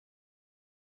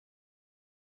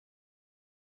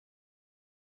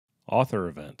Author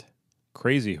event,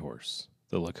 Crazy Horse,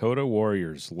 the Lakota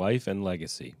Warrior's Life and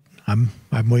Legacy. I'm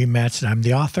William Matson. I'm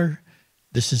the author.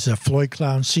 This is Floyd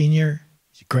Clown Sr.,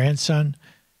 his grandson,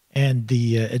 and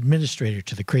the administrator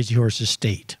to the Crazy Horse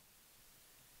estate.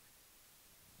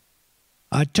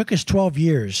 It took us 12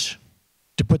 years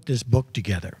to put this book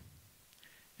together.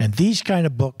 And these kind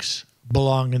of books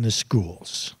belong in the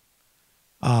schools.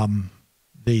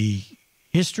 The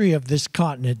history of this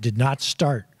continent did not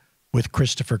start with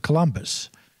Christopher Columbus.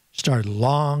 It started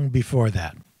long before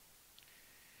that.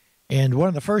 And one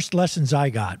of the first lessons I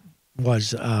got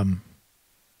was went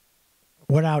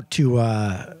out to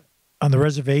on the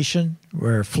reservation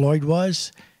where Floyd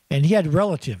was, and he had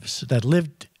relatives that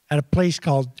lived at a place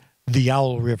called the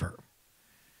Owl River.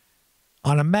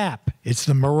 On a map, it's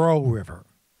the Moreau River.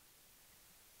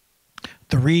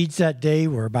 The reeds that day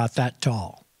were about that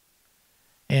tall.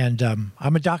 And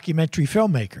I'm a documentary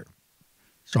filmmaker.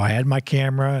 So I had my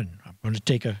camera, and I'm going to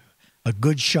take a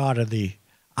good shot of the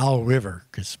Owl River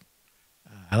because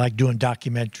I like doing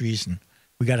documentaries, and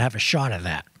we got to have a shot of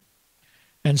that.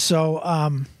 And so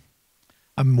I'm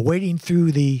wading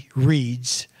through the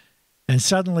reeds, and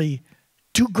suddenly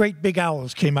 2 great big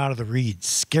owls came out of the reeds,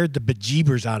 scared the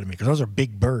bejeebers out of me because those are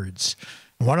big birds.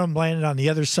 And one of them landed on the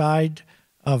other side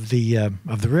of the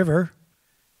river,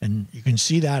 and you can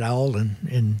see that owl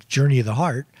in Journey of the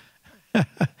Heart.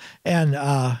 And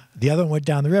the other one went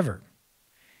down the river.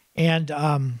 And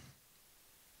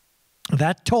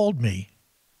that told me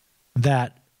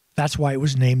that that's why it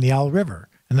was named the Owl River.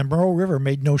 And the Moreau River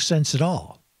made no sense at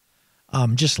all.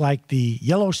 Just like the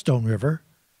Yellowstone River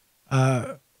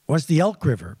was the Elk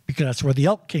River, because that's where the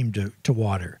elk came to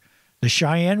water. The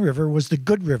Cheyenne River was the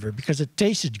good river because it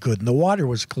tasted good and the water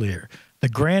was clear. The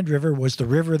Grand River was the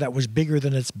river that was bigger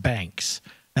than its banks.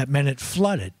 That meant it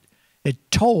flooded.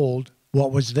 It told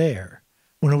what was there.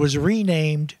 When it was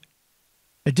renamed,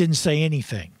 it didn't say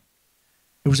anything.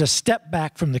 It was a step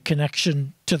back from the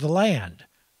connection to the land.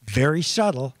 Very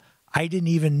subtle. I didn't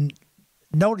even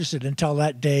notice it until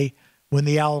that day when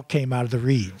the owl came out of the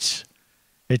reeds.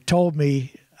 It told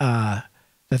me that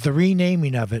the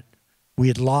renaming of it, we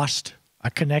had lost a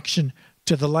connection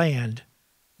to the land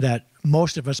that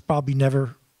most of us probably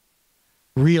never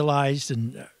realized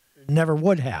and never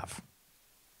would have.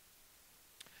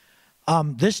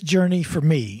 This journey for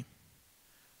me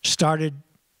started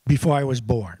before I was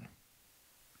born.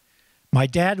 My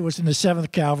dad was in the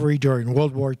 7th Cavalry during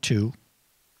World War II,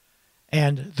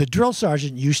 and the drill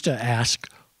sergeant used to ask,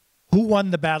 who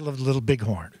won the Battle of the Little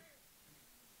Bighorn?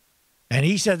 And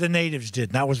he said the natives did,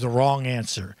 and that was the wrong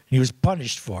answer. He was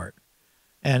punished for it.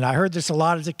 And I heard this a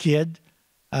lot as a kid,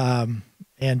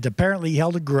 and apparently he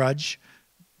held a grudge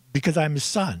because I'm his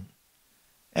son.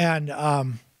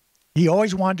 And he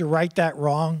always wanted to right that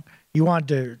wrong. He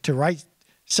wanted to write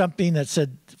something that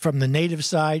said from the native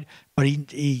side, but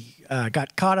he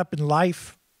got caught up in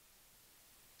life.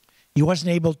 He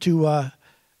wasn't able to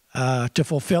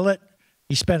fulfill it.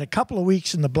 He spent a couple of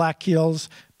weeks in the Black Hills,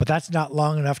 but that's not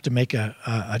long enough to make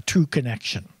a true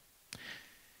connection.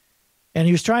 And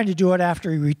he was trying to do it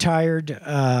after he retired,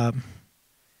 and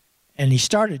he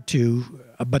started to,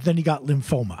 but then he got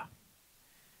lymphoma.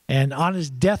 And on his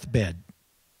deathbed,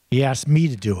 he asked me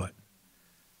to do it.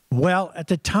 Well, at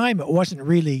the time, it wasn't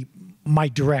really my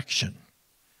direction,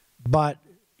 but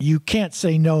you can't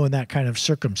say no in that kind of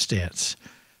circumstance.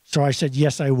 So I said,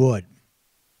 yes, I would.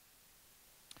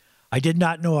 I did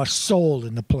not know a soul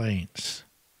in the plains,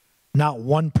 not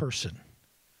one person.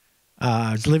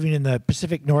 I was living in the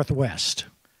Pacific Northwest,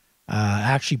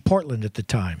 actually Portland at the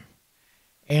time.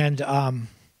 And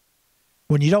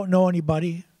when you don't know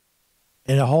anybody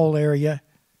in a whole area,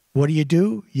 what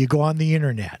do? You go on the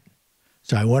internet.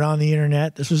 So I went on the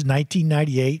internet. This was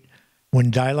 1998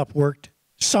 when dial-up worked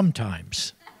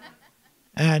sometimes.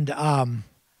 And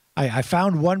I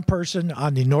found one person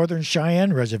on the Northern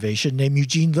Cheyenne Reservation named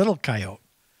Eugene Little Coyote.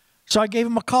 So I gave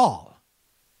him a call.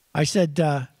 I said,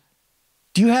 do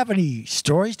you have any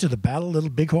stories to the Battle of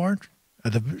Little Bighorn?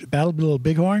 The Battle of Little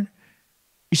Bighorn?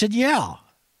 He said, yeah.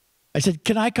 I said,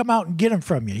 can I come out and get him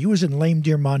from you? He was in Lame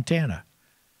Deer, Montana.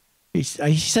 He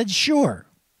said, sure.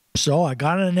 So I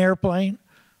got on an airplane,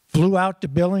 flew out to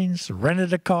Billings,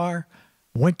 rented a car,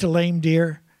 went to Lame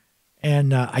Deer,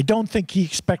 and I don't think he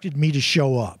expected me to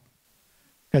show up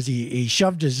because he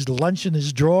shoved his lunch in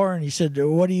his drawer and he said,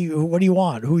 what do you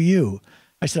want? Who are you?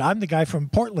 I said, I'm the guy from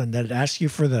Portland that asked you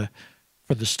for the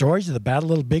stories of the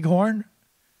Battle of Little Bighorn.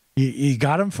 You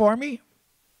got them for me?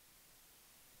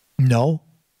 No.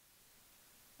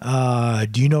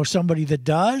 Do you know somebody that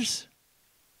does?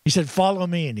 He said, follow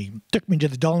me. And he took me to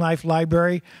the Dull Knife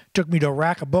Library, took me to a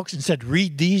rack of books and said,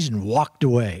 read these, and walked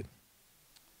away.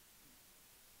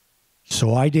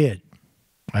 So I did.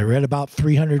 I read about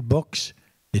 300 books.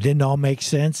 They didn't all make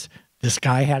sense. This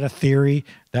guy had a theory.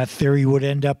 That theory would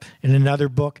end up in another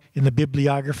book in the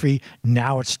bibliography.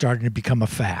 Now it's starting to become a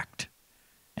fact.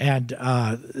 And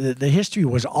the history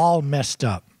was all messed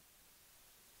up.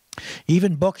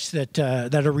 Even books that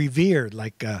are revered,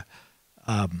 like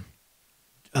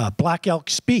Black Elk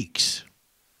Speaks.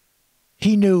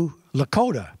 He knew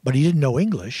Lakota, but he didn't know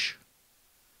English.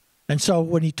 And so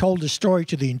when he told his story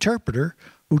to the interpreter,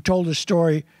 who told his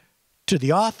story to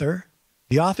the author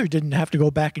didn't have to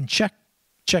go back and check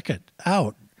it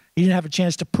out. He didn't have a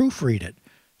chance to proofread it.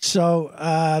 So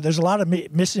there's a lot of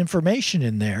misinformation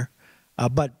in there,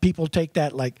 but people take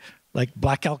that like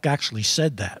Black Elk actually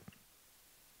said that.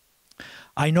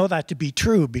 I know that to be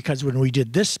true because when we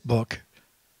did this book,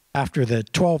 after the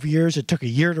 12 years, it took a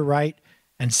year to write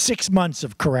and 6 months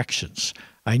of corrections.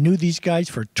 I knew these guys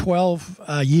for 12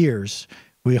 years.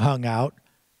 We hung out,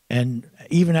 and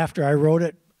even after I wrote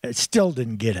it, it still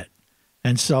didn't get it.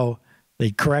 And so they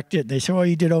correct it. And they say, "Oh,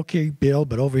 you did okay, Bill,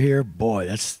 but over here, boy,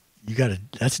 that's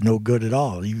no good at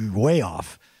all. You're way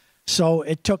off." So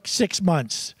it took 6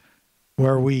 months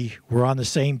where we were on the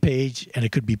same page and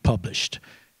it could be published,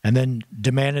 and then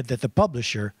demanded that the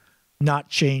publisher not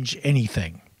change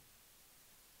anything.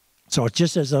 So it's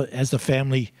just as the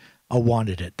family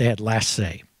wanted it. They had last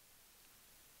say.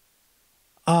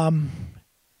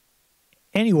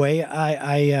 Anyway,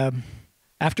 I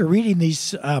after reading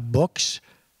these books,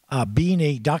 being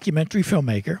a documentary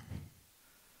filmmaker,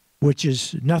 which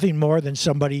is nothing more than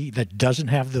somebody that doesn't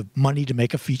have the money to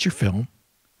make a feature film,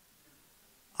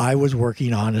 I was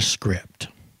working on a script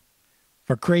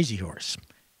for Crazy Horse.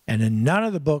 And in none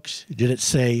of the books did it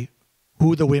say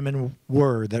who the women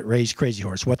were that raised Crazy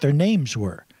Horse, what their names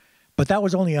were. But that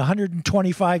was only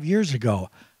 125 years ago.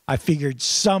 I figured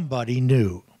somebody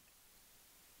knew.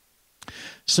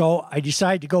 So I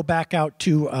decided to go back out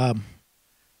to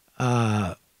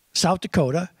South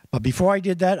Dakota. But before I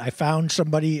did that, I found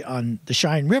somebody on the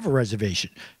Cheyenne River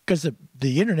Reservation because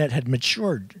the internet had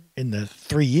matured in the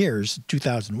 3 years,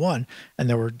 2001, and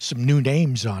there were some new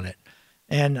names on it.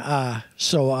 And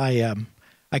so I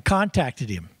contacted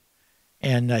him,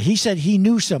 and he said he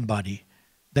knew somebody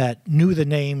that knew the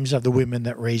names of the women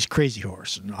that raised Crazy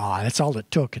Horse. And that's all it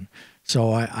took. And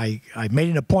so I made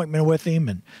an appointment with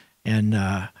him, and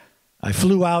I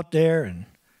flew out there, and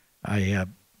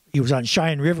he was on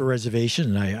Cheyenne River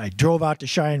Reservation, and I drove out to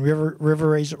Cheyenne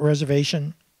River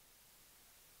Reservation,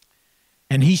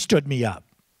 and he stood me up.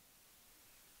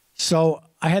 So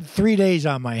I had 3 days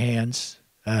on my hands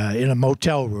in a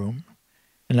motel room,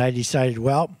 and I decided,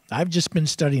 well, I've just been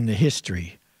studying the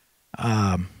history.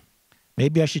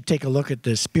 Maybe I should take a look at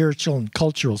the spiritual and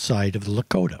cultural side of the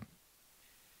Lakota.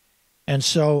 And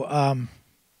so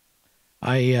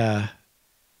I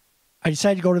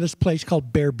decided to go to this place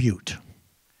called Bear Butte.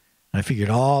 I figured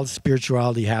all the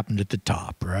spirituality happened at the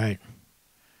top, right?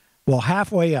 Well,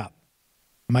 halfway up,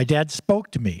 my dad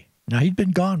spoke to me. Now, he'd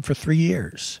been gone for 3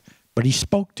 years, but he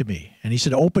spoke to me, and he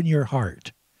said, "Open your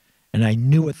heart." And I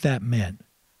knew what that meant.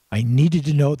 I needed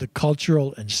to know the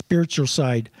cultural and spiritual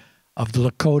side of the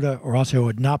Lakota, or else I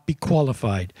would not be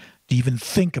qualified to even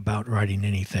think about writing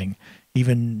anything,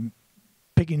 even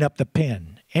picking up the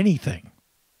pen, anything.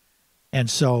 And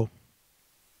so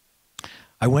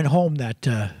I went home that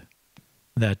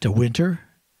winter,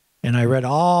 and I read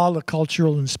all the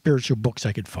cultural and spiritual books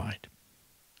I could find.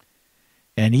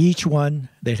 And each one,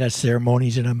 they had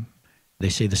ceremonies in them. They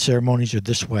say the ceremonies are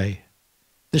this way.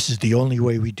 This is the only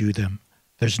way we do them.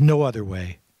 There's no other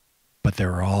way, but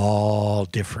they're all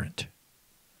different.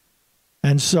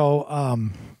 And so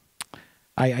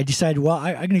I decided, well,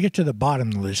 I'm going to get to the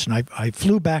bottom of this. And I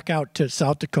flew back out to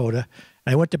South Dakota,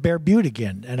 and I went to Bear Butte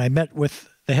again, and I met with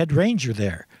the head ranger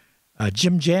there,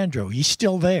 Jim Jandro. He's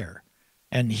still there,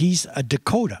 and he's a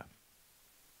Dakota.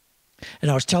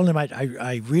 And I was telling him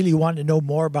I really wanted to know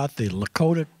more about the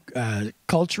Lakota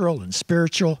cultural and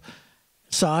spiritual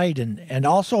side, and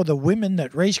also the women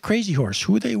that raised Crazy Horse.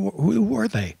 Who were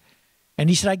they? And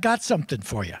he said, "I got something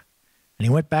for you." And he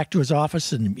went back to his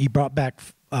office, and he brought back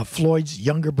Floyd's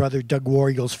younger brother, Doug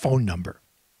Warrigal's phone number.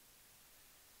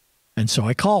 And so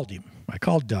I called him. I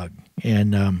called Doug,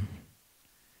 and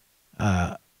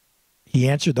he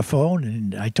answered the phone,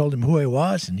 and I told him who I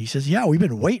was, and he says, "Yeah, we've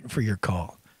been waiting for your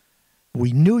call.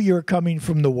 We knew you were coming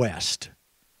from the West."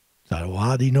 I thought, well,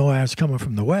 how do you know I was coming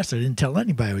from the West? I didn't tell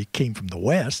anybody I came from the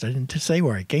West. I didn't say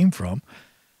where I came from.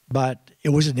 But it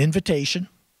was an invitation.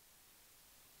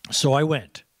 So I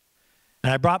went.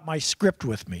 And I brought my script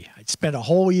with me. I'd spent a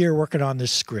whole year working on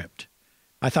this script.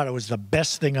 I thought it was the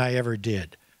best thing I ever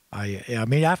did. I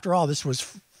mean, after all, this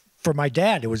was for my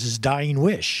dad. It was his dying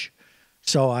wish.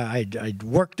 So I'd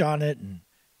worked on it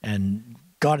and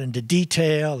got into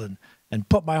detail and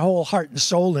put my whole heart and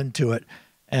soul into it.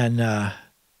 And,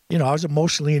 you know, I was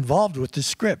emotionally involved with the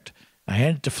script. I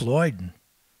handed it to Floyd, and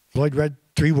Floyd read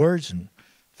 3 words and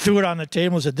threw it on the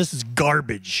table and said, "This is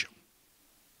garbage."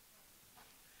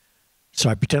 So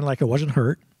I pretended like I wasn't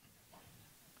hurt.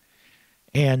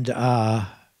 And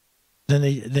then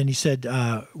he said,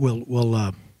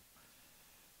 "We'll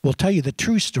tell you the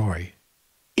true story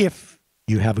if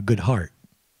you have a good heart."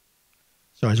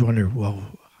 So I was wondering,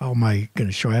 well, how am I going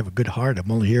to show I have a good heart? I'm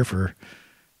only here for a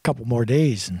couple more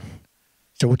days. And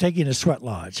so we'll take you in a sweat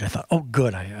lodge. I thought, oh,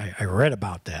 good. I read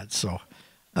about that. So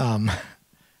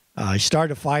I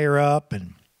started a fire up,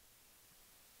 and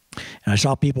I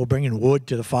saw people bringing wood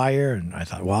to the fire, and I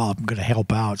thought, well, I'm going to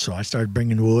help out. So I started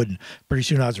bringing wood, and pretty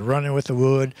soon I was running with the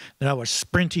wood. Then I was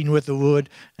sprinting with the wood,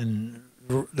 and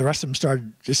the rest of them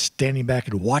started just standing back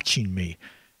and watching me.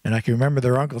 And I can remember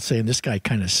their uncle saying, "This guy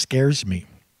kind of scares me,"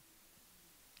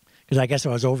 because I guess I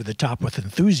was over the top with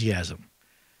enthusiasm.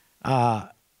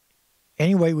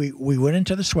 Anyway, we went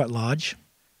into the sweat lodge.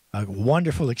 A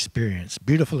wonderful experience,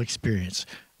 beautiful experience.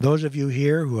 Those of you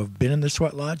here who have been in the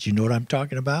sweat lodge, you know what I'm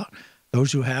talking about.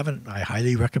 Those who haven't, I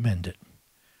highly recommend it.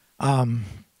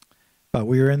 But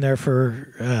we were in there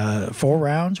for 4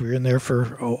 rounds. We were in there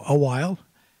for a while.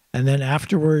 And then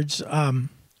afterwards,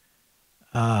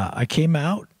 I came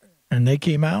out, and they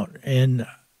came out, and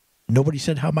nobody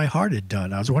said how my heart had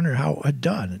done. I was wondering how it had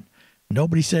done, and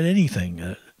nobody said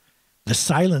anything. The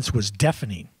silence was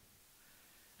deafening.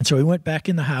 And so we went back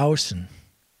in the house, and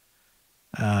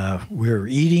we were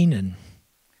eating, and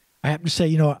I happened to say,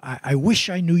 you know, I wish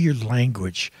I knew your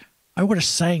language. I would have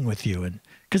sang with you, and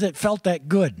because it felt that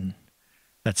good. And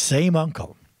that same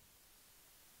uncle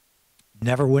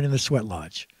never went in the sweat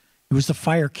lodge. He was the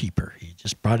firekeeper. He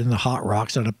just brought in the hot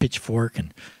rocks on a pitchfork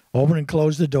and opened and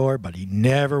closed the door, but he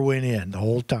never went in the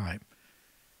whole time.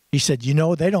 He said, you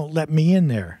know, they don't let me in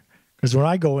there, because when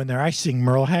I go in there, I sing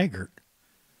Merle Haggard.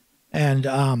 And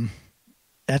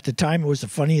at the time, it was the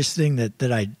funniest thing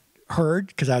that I'd heard,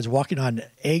 because I was walking on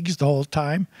eggs the whole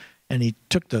time, and he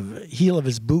took the heel of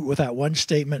his boot with that one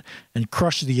statement and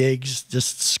crushed the eggs,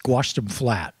 just squashed them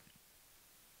flat.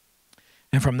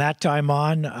 And from that time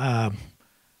on,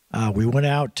 we went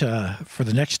out for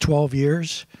the next 12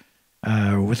 years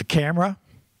with a camera,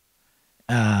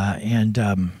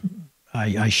 and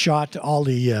I shot all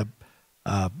the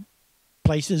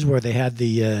places where they had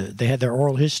their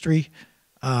oral history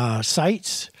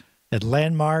sites, had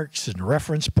landmarks and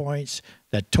reference points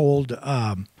that told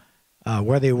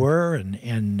where they were,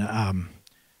 and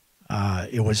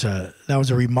that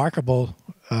was a remarkable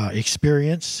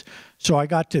experience. So I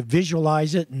got to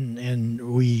visualize it,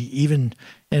 and we even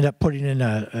ended up putting in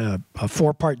a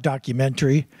 4-part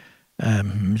documentary,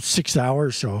 6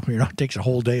 hours, so you know it takes a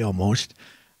whole day almost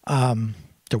to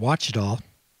watch it all.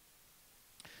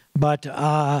 But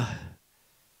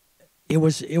it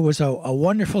was a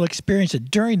wonderful experience, and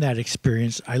during that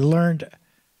experience, I learned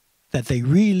that they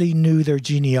really knew their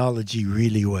genealogy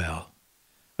really well.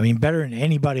 I mean, better than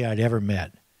anybody I'd ever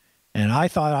met. And I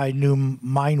thought I knew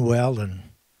mine well, and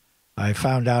I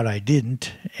found out I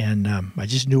didn't. And I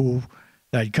just knew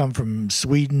that I'd come from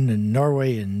Sweden and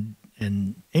Norway and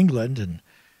England, and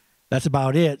that's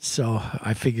about it. So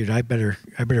I figured I better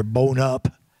bone up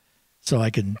so I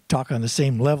can talk on the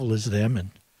same level as them.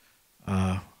 And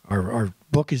our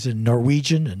book is in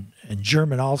Norwegian and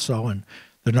German also, and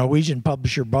the Norwegian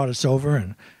publisher brought us over,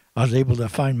 and I was able to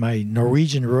find my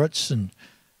Norwegian roots, and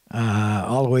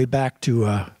all the way back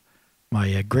to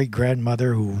my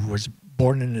great-grandmother, who was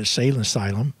born in an insane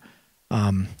asylum.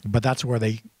 But that's where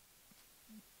they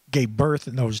gave birth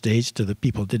in those days to the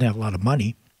people who didn't have a lot of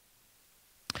money.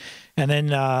 And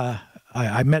then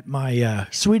I met my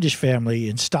Swedish family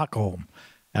in Stockholm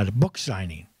at a book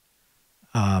signing,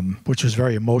 which was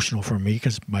very emotional for me,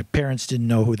 because my parents didn't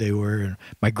know who they were, and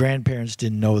my grandparents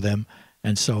didn't know them.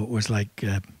 And so it was like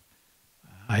it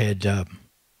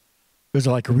was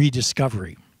like a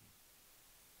rediscovery.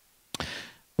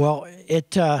 Well,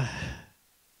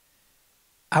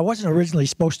 I wasn't originally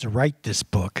supposed to write this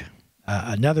book.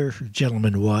 Another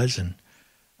gentleman was, and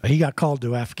he got called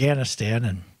to Afghanistan,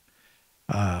 and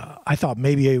I thought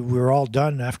maybe we were all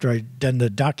done after I'd done the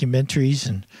documentaries,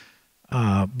 and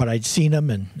but I'd seen them,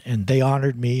 and they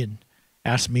honored me and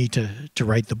asked me to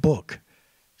write the book.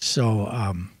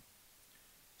 So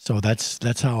so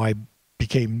that's how I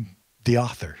became the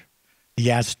author,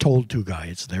 the As Told To guy.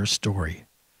 It's their story.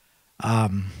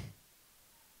 And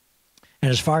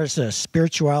as far as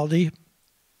spirituality,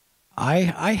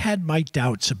 I had my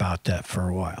doubts about that for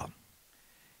a while.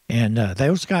 And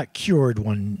those got cured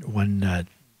one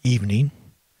evening.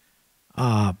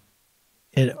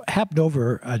 It happened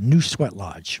over a new sweat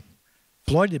lodge.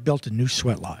 Floyd had built a new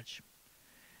sweat lodge.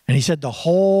 And he said the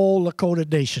whole Lakota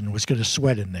nation was going to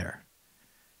sweat in there.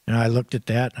 And I looked at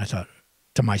that and I thought,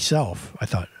 to myself, I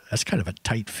thought, that's kind of a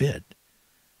tight fit.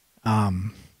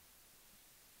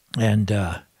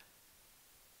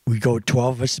 We go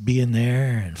 12 of us to be in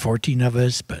there and 14 of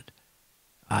us, but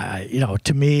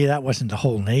to me, that wasn't the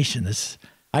whole nation.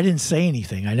 I didn't say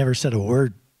anything. I never said a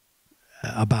word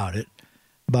about it,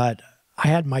 but I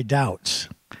had my doubts.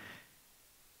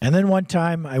 And then one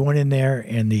time I went in there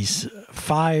and these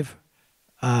 5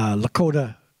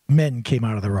 Lakota men came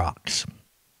out of the rocks.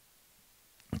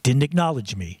 Didn't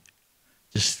acknowledge me,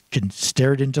 just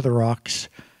stared into the rocks.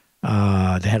 They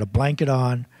had a blanket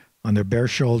on their bare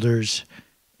shoulders,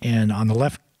 and on the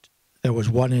left there was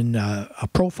one in a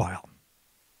profile.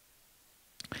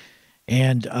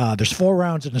 And there's 4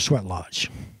 rounds in the sweat lodge.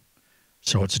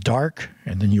 So it's dark,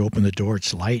 and then you open the door,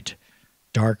 it's light,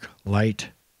 dark,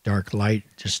 light,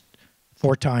 just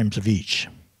 4 times of each.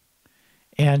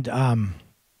 And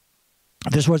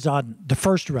this was on the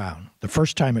first round, the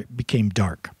first time it became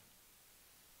dark.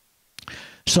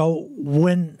 So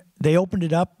when they opened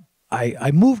it up,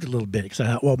 I moved a little bit because I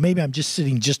thought, well, maybe I'm just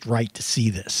sitting just right to see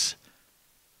this.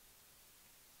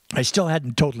 I still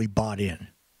hadn't totally bought in.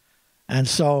 And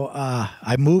so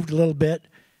I moved a little bit,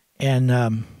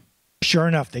 and sure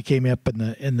enough, they came up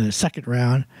in the second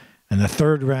round, and the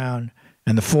third round,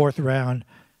 and the fourth round,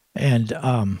 and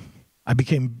I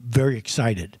became very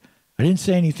excited. I didn't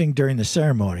say anything during the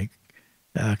ceremony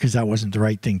because that wasn't the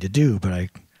right thing to do, but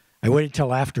I waited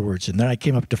till afterwards, and then I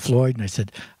came up to Floyd and I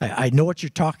said, I know what you're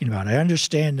talking about. I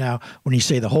understand now when you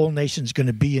say the whole nation's going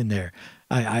to be in there.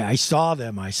 I saw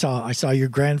them. I saw your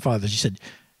grandfathers. He said,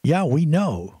 yeah, we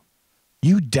know.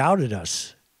 You doubted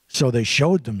us, so they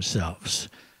showed themselves.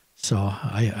 So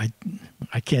I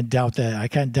can't doubt that. I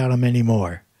can't doubt them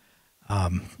anymore.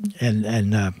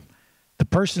 The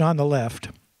person on the left,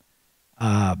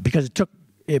 because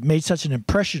it made such an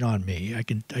impression on me. I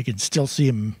can still see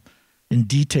him in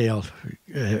detail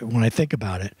when I think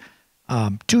about it.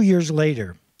 2 years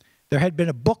later, there had been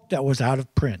a book that was out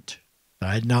of print that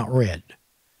I had not read.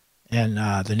 And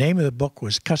the name of the book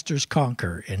was Custer's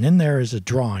Conquer. And in there is a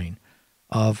drawing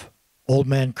of Old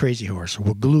Man Crazy Horse,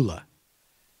 Waglula,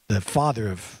 the father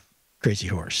of Crazy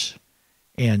Horse.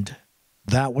 And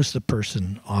that was the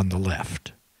person on the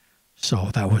left. So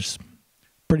that was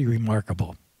pretty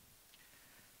remarkable.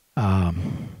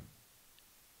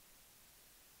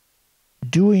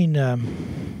 Being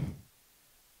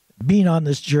on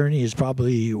this journey is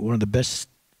probably one of the best.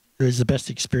 Is the best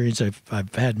experience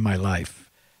I've had in my life.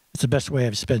 It's the best way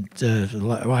I've spent.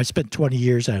 I spent 20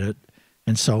 years at it,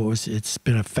 and so it's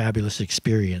been a fabulous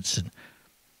experience. And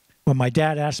when my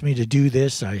dad asked me to do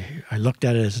this, I looked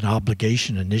at it as an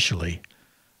obligation initially,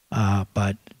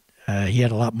 but he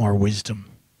had a lot more wisdom,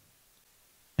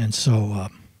 and so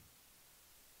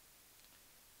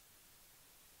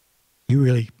he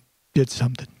really did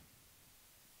something.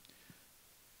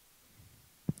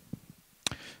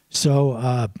 So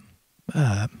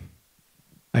I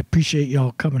appreciate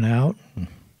y'all coming out.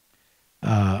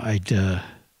 I'd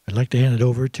like to hand it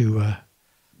over to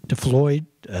Floyd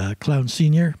Clown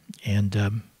Sr.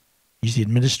 and he's the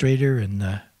administrator and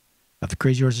of the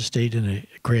Crazy Horse Estate and a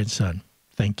grandson.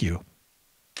 Thank you.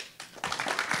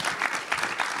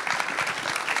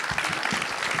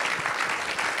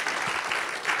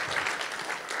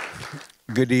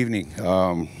 Good evening.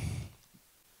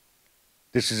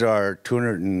 This is our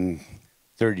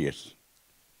 230th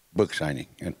book signing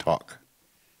and talk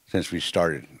since we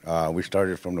started. We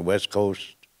started from the West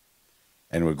Coast,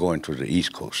 and we're going to the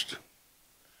East Coast.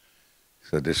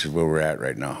 So this is where we're at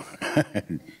right now,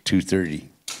 230.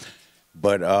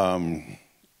 But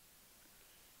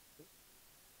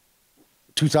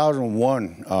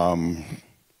 2001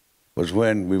 was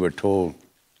when we were told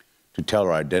to tell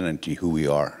our identity, who we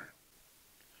are.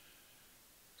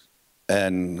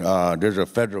 And there's a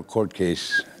federal court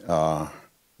case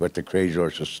with the Crazy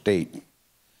Horse Estate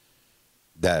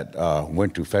that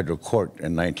went to federal court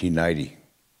in 1990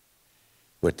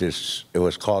 with this, it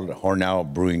was called the Hornell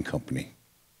Brewing Company,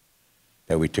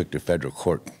 that we took to federal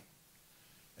court.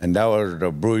 And that was the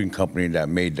brewing company that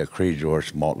made the Crazy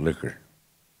Horse malt liquor.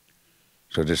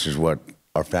 So this is what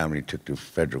our family took to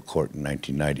federal court in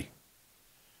 1990.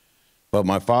 But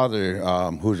my father,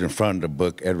 who's in front of the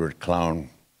book, Edward Clown,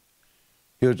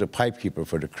 he was a pipe keeper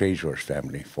for the Crazy Horse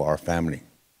family, for our family.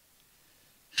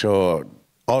 So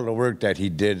all the work that he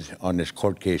did on this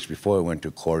court case before it went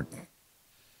to court,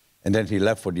 and then he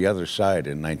left for the other side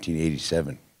in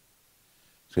 1987.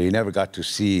 So he never got to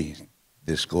see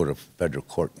this go to federal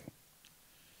court,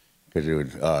 because it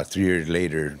was 3 years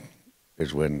later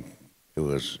is when it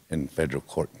was in federal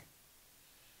court.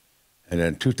 And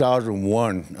then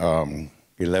 2001,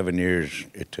 11 years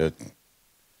it took,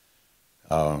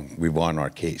 we won our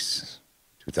case,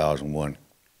 2001.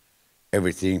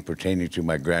 Everything pertaining to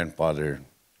my grandfather's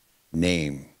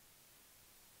name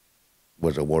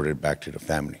was awarded back to the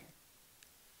family.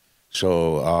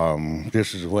 So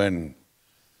this is when,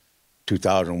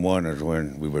 2001 is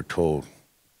when we were told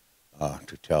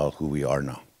to tell who we are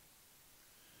now.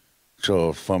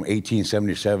 So from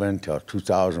 1877 till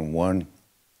 2001,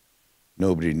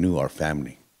 nobody knew our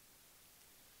family.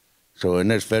 So in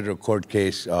this federal court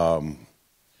case, the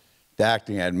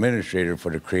acting administrator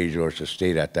for the Crazy Horse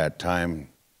Estate at that time,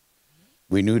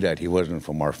 we knew that he wasn't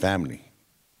from our family.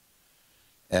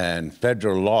 And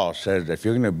federal law says that if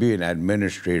you're going to be an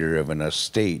administrator of an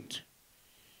estate,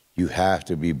 you have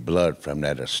to be blood from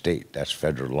that estate. That's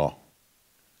federal law.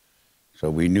 So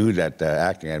we knew that the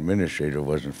acting administrator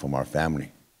wasn't from our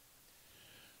family.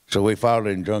 So we filed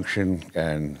an injunction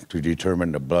and to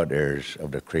determine the blood heirs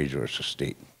of the Crazy Horse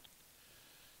Estate.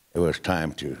 It was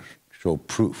time to show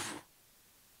proof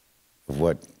of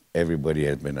what everybody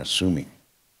had been assuming.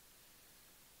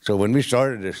 So when we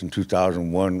started this in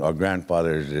 2001, our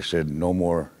grandfathers, they said, no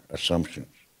more assumptions.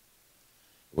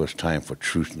 It was time for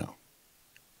truth now.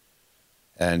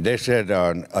 And they said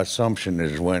an assumption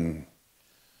is when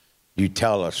you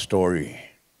tell a story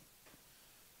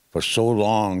for so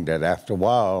long that after a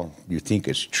while you think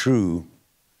it's true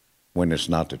when it's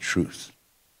not the truth.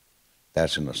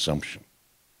 That's an assumption.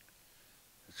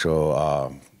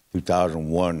 So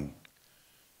 2001,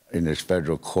 in this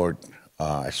federal court,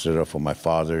 I stood up for my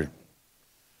father,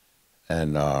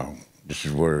 and this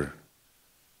is where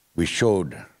we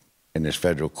showed in this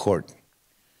federal court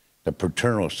the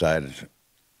paternal side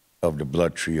of the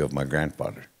blood tree of my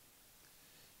grandfather.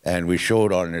 And we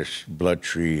showed on this blood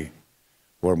tree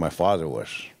where my father was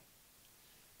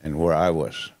and where I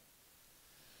was.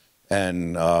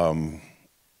 And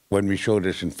when we showed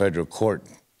this in federal court,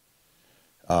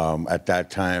 at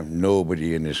that time,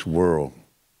 nobody in this world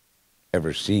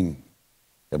ever seen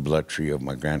the blood tree of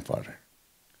my grandfather.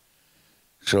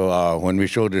 So when we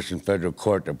showed this in federal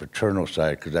court, the paternal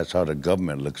side, because that's how the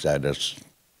government looks at us,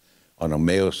 on the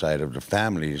male side of the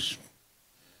families,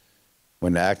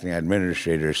 when the acting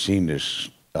administrator seen this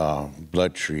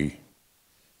blood tree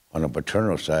on the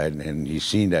paternal side, and he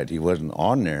seen that he wasn't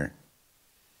on there,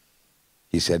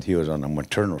 he said he was on the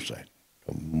maternal side,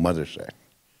 the mother side,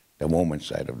 the woman's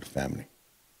side of the family.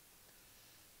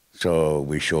 So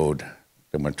we showed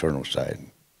the maternal side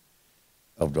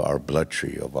of our blood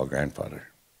tree of our grandfather.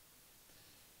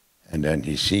 And then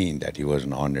he seen that he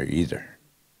wasn't on there either.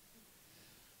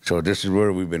 So this is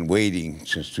where we've been waiting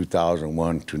since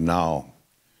 2001 to now.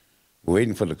 We're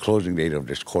waiting for the closing date of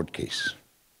this court case.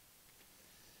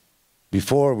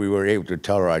 Before we were able to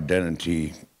tell our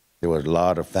identity, there was a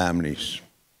lot of families,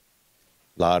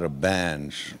 a lot of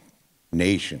bands,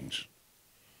 nations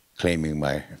claiming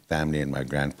my family and my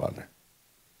grandfather.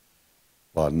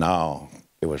 Well, now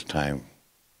it was time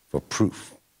for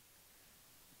proof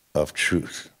of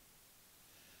truth.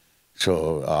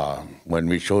 So when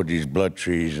we showed these blood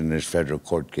trees in this federal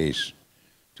court case,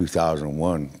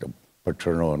 2001, the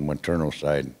paternal and maternal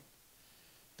side,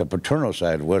 the paternal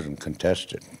side wasn't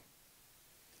contested.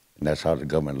 And that's how the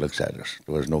government looks at us.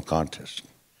 There was no contest.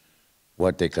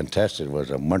 What they contested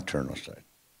was a maternal side,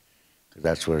 because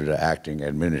that's where the acting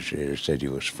administrator said he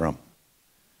was from.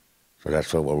 So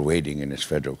that's what we're waiting in this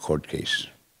federal court case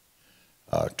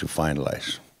to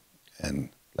finalize, and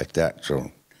like that.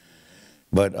 So,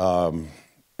 but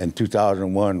in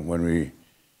 2001, when we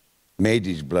made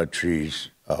these blood trees,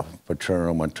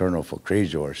 paternal, maternal for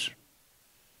Crazy Horse,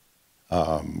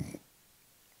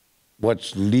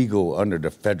 what's legal under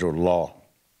the federal law,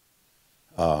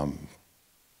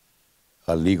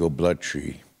 a legal blood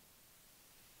tree.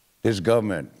 This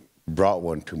government brought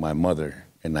one to my mother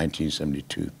in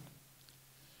 1972.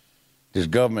 This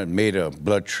government made a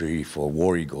blood tree for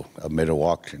War Eagle of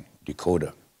Midwauketon,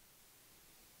 Dakota.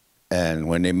 And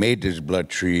when they made this blood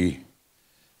tree,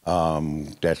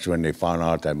 that's when they found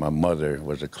out that my mother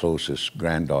was the closest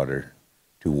granddaughter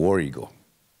to War Eagle.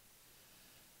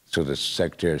 So the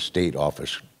Secretary of State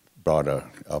office brought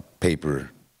a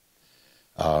paper.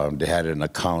 They had an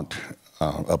account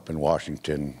up in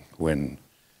Washington when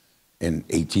in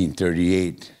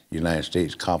 1838, the United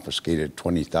States confiscated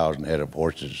 20,000 head of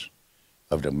horses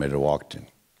of the Midwauketon.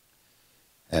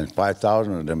 And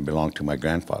 5,000 of them belonged to my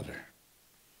grandfather.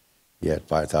 He had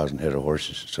 5,000 head of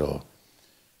horses. So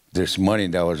this money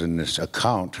that was in this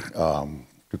account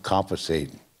to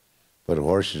compensate for the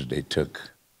horses they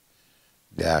took,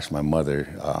 they asked my mother,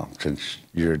 since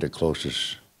you're the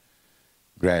closest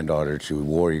granddaughter to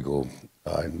War Eagle,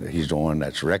 and he's the one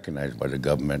that's recognized by the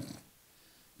government,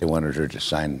 they wanted her to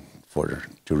sign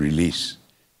to release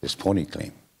this pony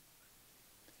claim.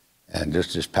 And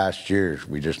just this past year,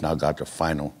 we just now got the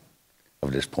final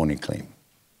of this pony claim.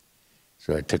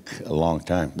 So it took a long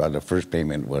time, but the first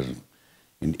payment was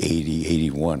in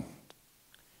 81.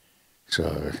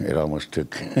 So it almost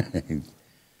took,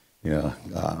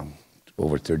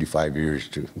 over 35 years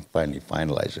to finally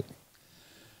finalize it.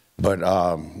 But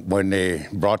when they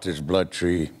brought this blood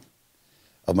tree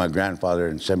of my grandfather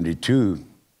in '72,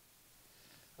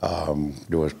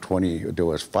 there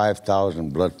was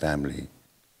 5,000 blood family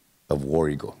of War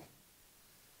Eagle,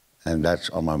 and that's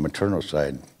on my maternal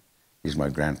side. He's my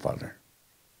grandfather,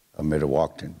 of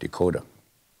Mdewakanton, Dakota.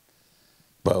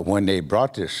 But when they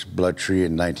brought this blood tree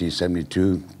in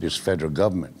 1972, this federal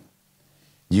government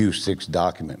used 6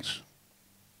 documents: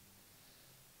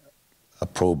 a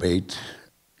probate,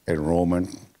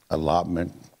 enrollment,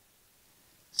 allotment,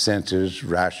 census,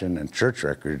 ration, and church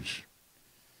records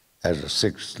as the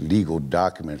 6 legal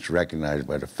documents recognized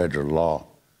by the federal law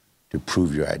to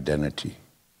prove your identity.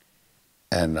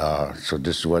 And so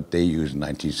this is what they used in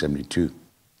 1972.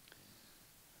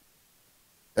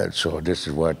 And so this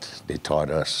is what they taught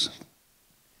us,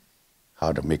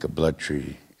 how to make a blood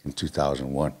tree in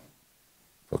 2001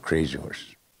 for Crazy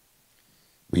Horse.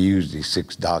 We used these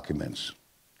 6 documents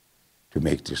to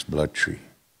make this blood tree.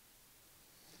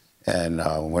 And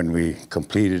when we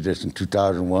completed this in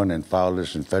 2001 and filed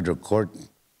this in federal court,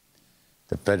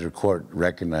 the federal court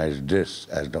recognized this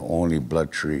as the only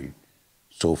blood tree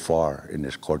so far in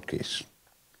this court case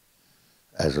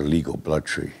as a legal blood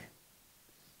tree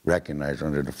recognized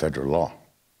under the federal law.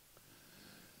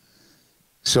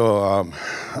 So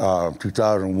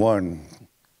 2001,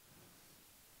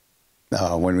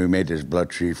 when we made this blood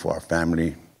tree for our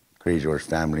family, Crazy Horse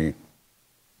family,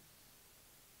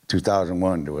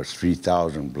 2001, there was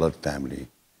 3,000 blood family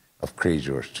of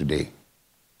Crazy Horse today.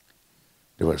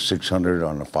 There was 600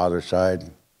 on the father's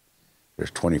side.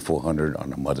 There's 2,400 on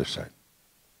the mother's side.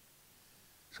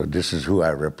 So this is who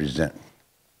I represent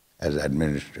as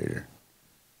administrator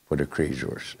for the Crazy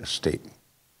Horse estate.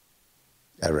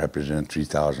 I represent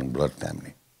 3,000 blood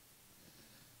family.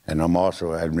 And I'm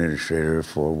also administrator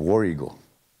for War Eagle.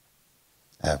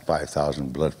 I have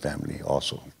 5,000 blood family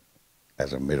also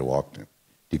as a Mdewakanton,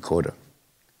 Dakota,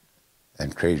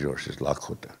 and Crazy Horse is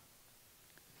Lakota.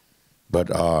 But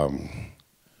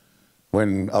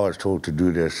when I was told to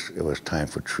do this, it was time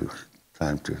for truth,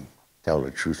 time to tell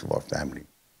the truth of our family,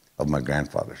 of my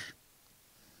grandfathers.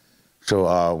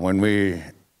 So when we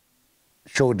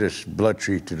showed this blood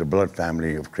tree to the blood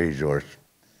family of Crazy Horse,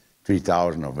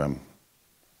 3,000 of them,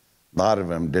 a lot of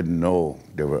them didn't know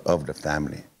they were of the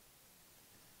family.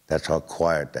 That's how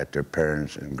quiet that their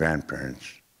parents and grandparents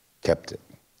kept it,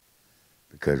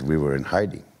 because we were in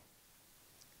hiding.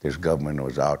 This government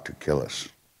was out to kill us.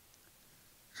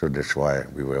 So that's why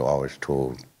we were always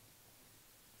told,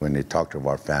 when they talked of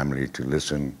our family, to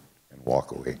listen and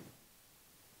walk away,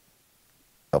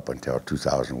 up until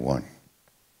 2001,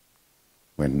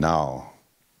 when now,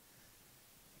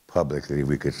 publicly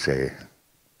we could say,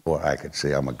 or I could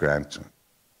say, I'm a grandson.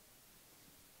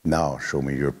 Now show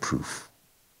me your proof,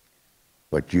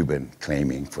 what you've been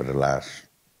claiming for the last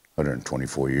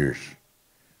 124 years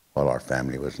while our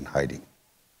family was in hiding.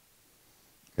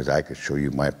 Because I could show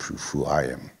you my proof who I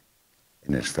am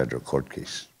in this federal court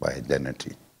case, by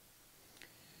identity.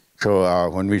 So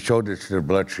when we showed this to the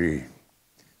blood tree,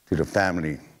 to the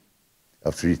family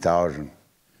of 3,000,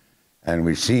 and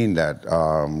we seen that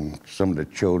some of the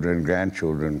children,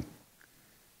 grandchildren,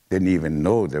 didn't even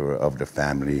know they were of the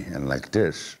family, and like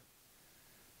this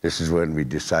is when we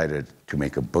decided to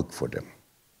make a book for them.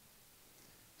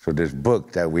 So this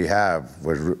book that we have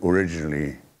was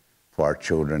originally for our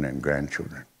children and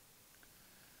grandchildren,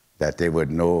 that they would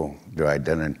know their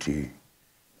identity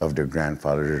of their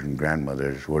grandfathers and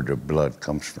grandmothers, where their blood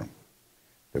comes from,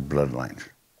 their bloodlines.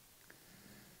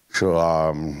 So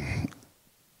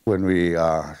when we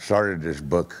started this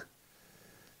book,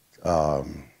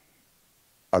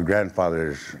 our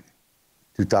grandfathers,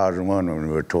 2001, when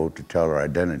we were told to tell our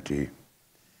identity,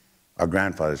 our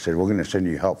grandfather said, we're going to send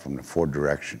you help from the 4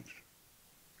 directions.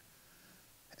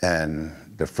 And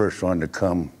the first one to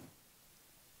come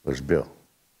was Bill.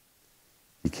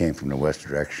 He came from the west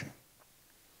direction.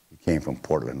 He came from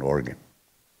Portland, Oregon.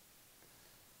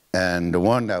 And the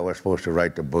one that was supposed to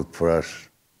write the book for us,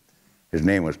 his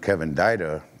name was Kevin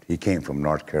Dida. He came from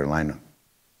North Carolina.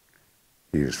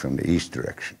 He was from the east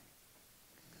direction.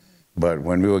 But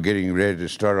when we were getting ready to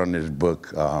start on this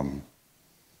book,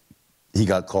 he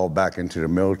got called back into the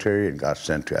military and got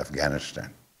sent to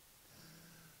Afghanistan.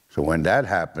 So when that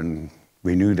happened,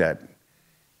 we knew that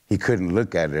he couldn't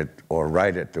look at it or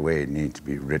write it the way it needed to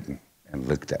be written and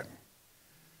looked at.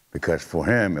 Because for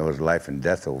him, it was life and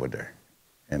death over there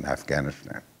in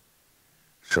Afghanistan.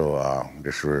 So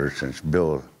this was, since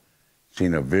Bill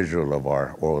seen a visual of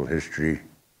our oral history,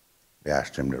 we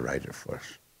asked him to write it for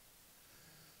us.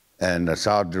 And the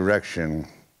South Direction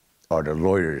are the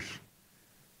lawyers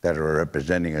that are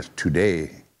representing us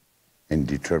today in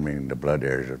determining the blood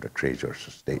heirs of the Crazy Horse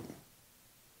estate.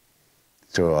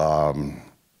 So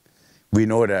we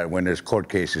know that when this court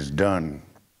case is done,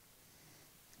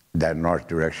 that North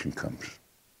Direction comes.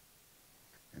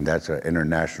 And that's an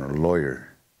international lawyer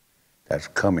that's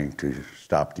coming to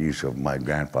stop the use of my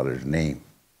grandfather's name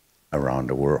around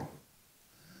the world.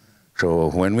 So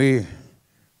when we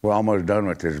were almost done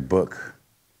with this book,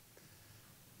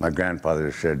 my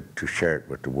grandfather said to share it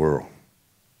with the world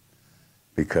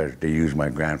because they use my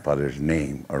grandfather's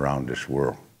name around this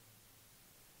world.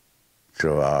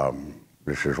 So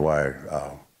this is why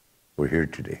we're here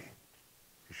today,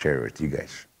 to share it with you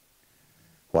guys.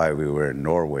 Why we were in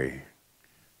Norway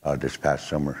this past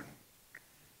summer,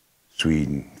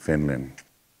 Sweden, Finland,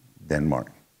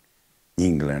 Denmark,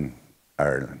 England,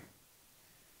 Ireland.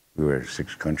 We were in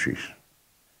 6 countries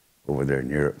over there in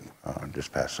Europe this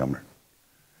past summer.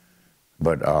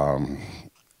 But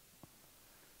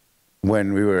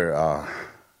when we were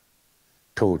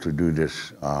told to do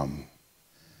this,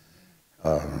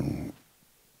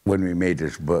 when we made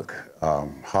this book,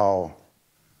 how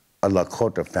a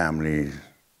Lakota family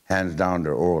hands down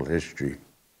their oral history,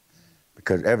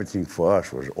 because everything for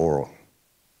us was oral,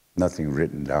 nothing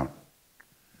written down.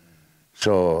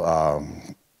 So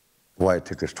why it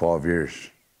took us 12 years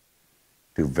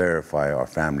to verify our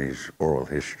family's oral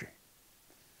history.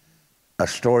 A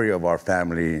story of our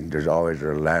family, there's always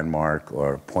a landmark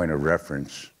or a point of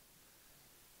reference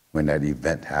when that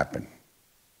event happened,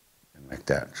 and like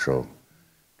that. So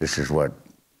this is what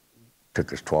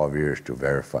took us 12 years to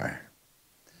verify.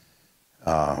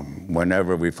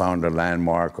 Whenever we found a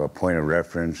landmark or a point of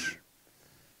reference,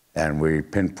 and we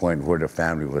pinpoint where the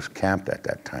family was camped at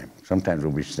that time. Sometimes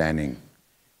we'll be standing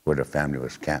where the family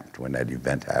was camped when that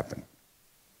event happened,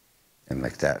 and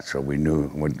like that. So we knew,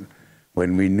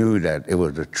 when we knew that it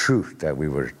was the truth that we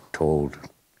were told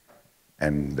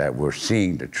and that we're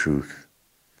seeing the truth,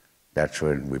 that's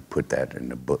when we put that in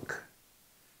the book,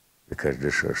 because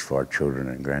this was for our children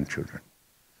and grandchildren.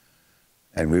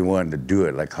 And we wanted to do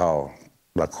it like how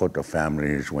Lakota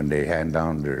families, when they hand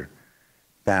down their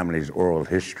family's oral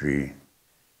history,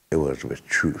 it was with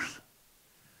truth.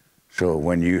 So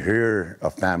when you hear a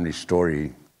family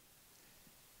story,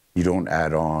 you don't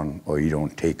add on or you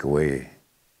don't take away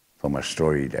from a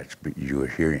story that you are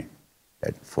hearing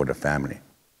that for the family.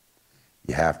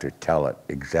 You have to tell it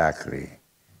exactly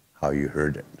how you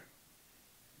heard it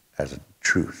as a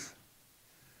truth.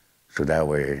 So that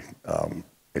way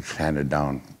it's handed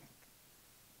down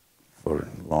for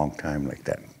a long time like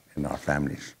that in our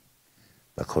families,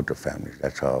 Lakota families.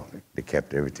 That's how they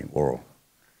kept everything oral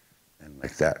and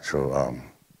like that. So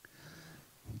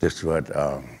this is what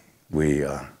we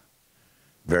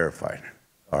verified,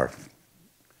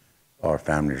 our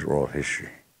family's oral history.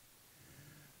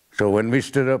 So when we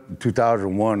stood up in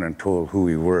 2001 and told who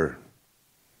we were,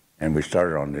 and we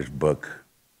started on this book,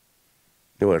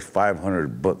 there was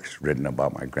 500 books written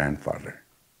about my grandfather.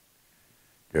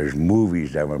 There's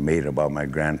movies that were made about my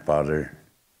grandfather.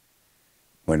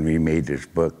 When we made this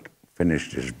book,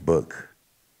 finished this book,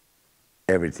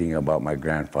 everything about my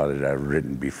grandfather that I've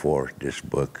written before this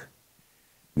book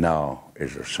now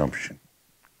is assumption.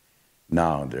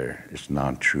 Now there is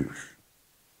non-truth.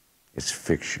 It's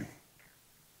fiction,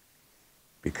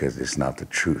 because it's not the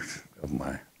truth of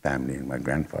my family and my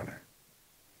grandfather.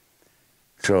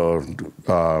 So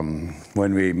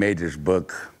when we made this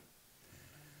book,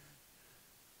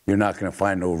 you're not going to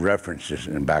find no references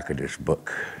in the back of this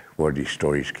book where these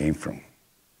stories came from.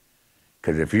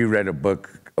 Because if you read a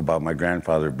book about my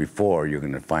grandfather before, you're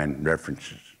going to find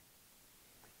references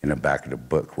in the back of the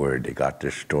book where they got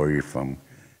this story from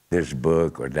this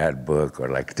book or that book or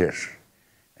like this.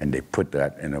 And they put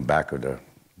that in the back of the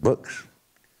books.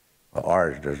 Well,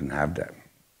 ours doesn't have that,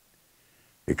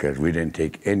 because we didn't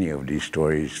take any of these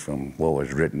stories from what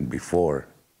was written before,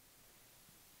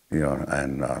 you know,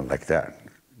 and like that.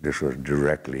 This was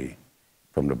directly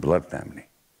from the blood family.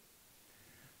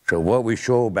 So what we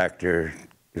show back there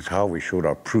is how we showed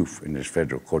our proof in this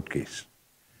federal court case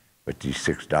with these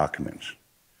 6 documents.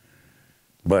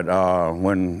 But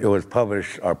when it was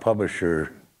published, our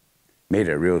publisher made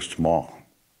it real small.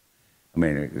 I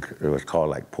mean, it was called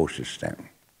like postage stamp.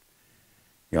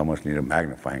 You almost need a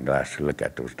magnifying glass to look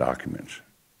at those documents.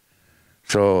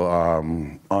 So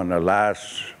on the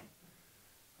last,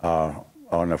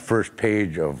 on the first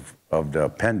page of the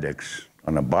appendix,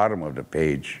 on the bottom of the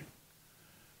page,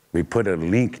 we put a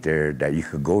link there that you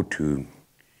could go to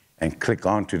and click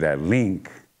onto that link,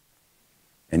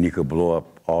 and you could blow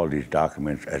up all these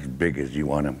documents as big as you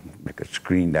want them, like a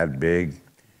screen that big,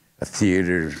 a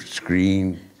theater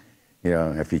screen, you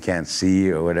know, if you can't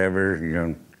see or whatever, you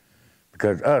know.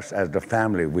 Because us, as the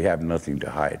family, we have nothing to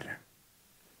hide.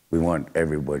 We want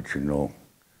everybody to know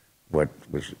what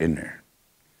was in there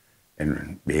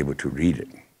and be able to read it.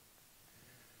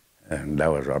 And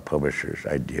that was our publisher's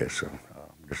idea, so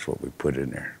that's what we put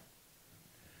in there.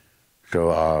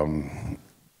 So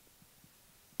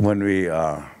when we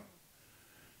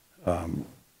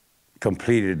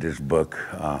completed this book,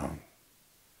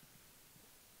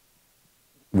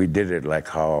 we did it like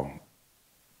how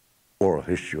oral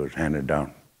history was handed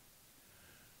down,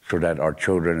 so that our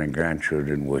children and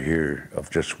grandchildren will hear of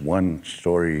just one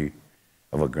story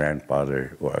of a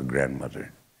grandfather or a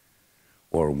grandmother,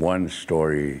 or one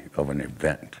story of an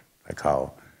event, like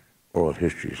how oral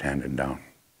history is handed down.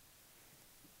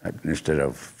 Instead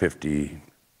of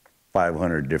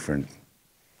 500 different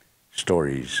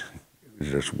stories, it was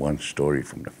just one story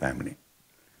from the family.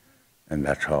 And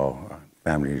that's how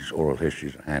families' oral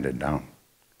histories are handed down.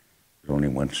 There's only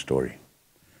one story.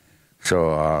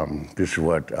 So this is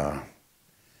what,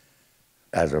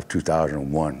 as of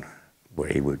 2001, we're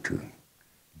able to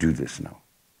do this now,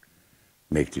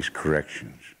 make these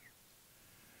corrections.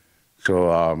 So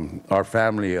our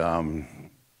family,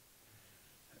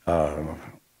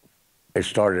 it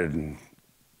started in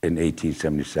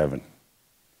 1877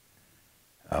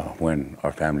 when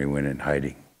our family went in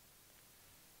hiding,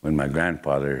 when my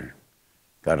grandfather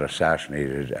got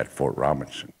assassinated at Fort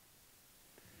Robinson.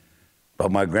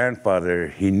 But my grandfather,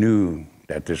 he knew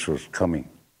that this was coming.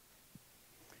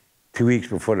 2 weeks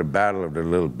before the Battle of the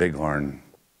Little Bighorn,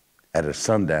 at a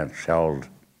Sundance held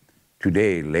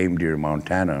today, Lame Deer,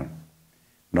 Montana,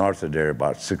 north of there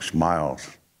about 6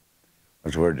 miles,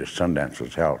 was where the Sundance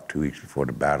was held 2 weeks before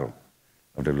the Battle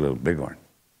of the Little Bighorn.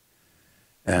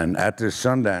 And at this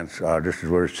Sundance, this is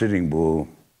where Sitting Bull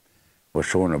was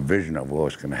showing a vision of what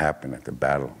was going to happen at the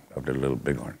Battle of the Little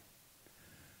Bighorn.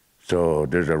 So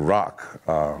there's a rock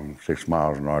 6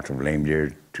 miles north of Lame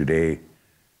Deer today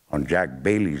on Jack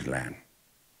Bailey's land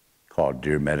called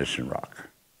Deer Medicine Rock.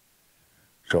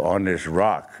 So on this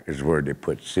rock is where they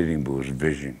put Sitting Bull's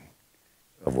vision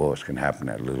of what was going to happen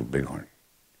at Little Bighorn.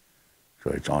 So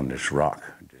it's on this rock,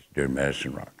 this Deer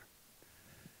Medicine Rock.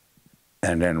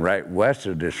 And then right west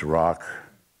of this rock,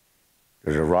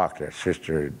 there's a rock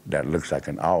that looks like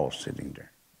an owl sitting there.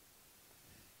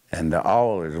 And the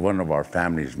owl is one of our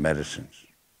family's medicines.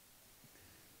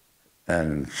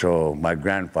 And so my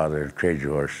grandfather, Crazy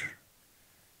Horse,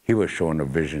 he was shown a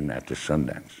vision at the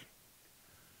Sundance.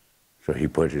 So he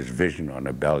put his vision on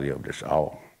the belly of this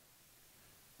owl.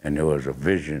 And there was a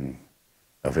vision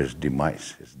of his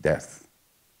demise, his death,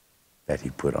 that he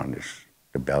put on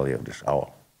the belly of this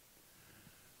owl.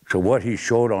 So what he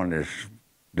showed on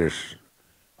this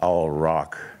owl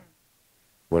rock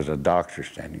was a doctor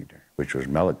standing there, which was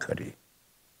Mellicuddy.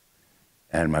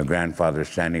 And my grandfather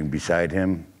standing beside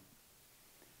him,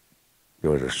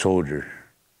 there was a soldier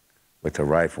with a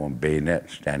rifle and bayonet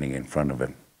standing in front of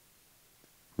him,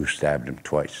 who stabbed him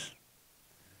twice.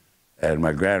 And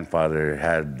my grandfather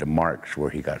had the marks where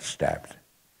he got stabbed,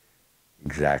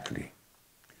 exactly.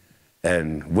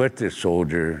 And with this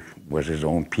soldier was his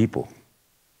own people,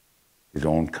 his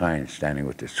own kind standing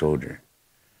with the soldier,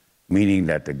 meaning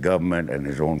that the government and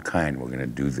his own kind were going to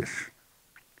do this.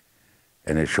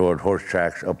 And it showed horse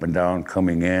tracks up and down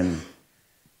coming in,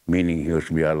 meaning he was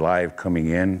going to be alive coming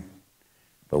in.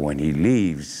 But when he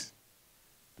leaves,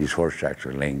 these horse tracks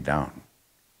are laying down,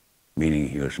 meaning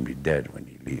he was going to be dead when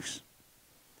he leaves,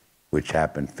 which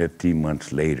happened 15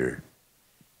 months later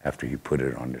after he put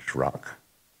it on this rock,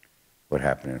 what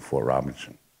happened in Fort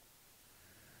Robinson.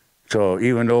 So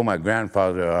even though my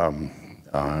grandfather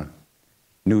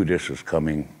knew this was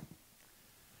coming,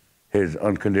 his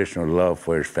unconditional love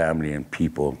for his family and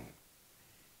people,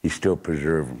 he still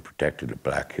preserved and protected the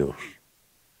Black Hills.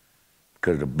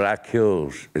 Because the Black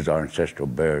Hills is our ancestral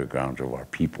burial grounds of our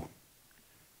people.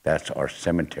 That's our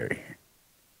cemetery.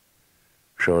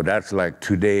 So that's like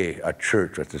today a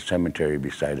church with a cemetery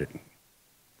beside it.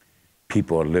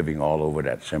 People are living all over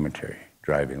that cemetery,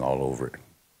 driving all over it.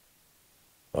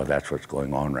 Well, that's what's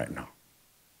going on right now.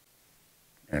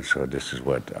 And so this is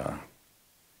what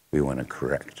we want to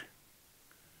correct.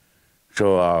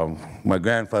 So my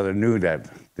grandfather knew that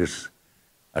this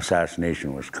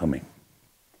assassination was coming.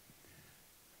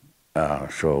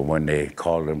 So when they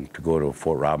called him to go to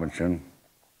Fort Robinson,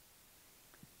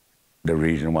 the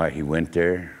reason why he went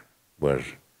there was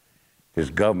his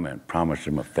government promised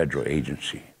him a federal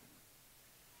agency.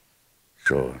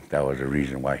 So that was the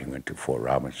reason why he went to Fort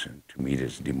Robinson, to meet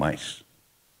his demise.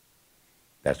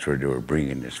 That's where they were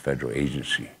bringing this federal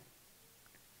agency.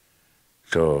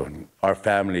 So our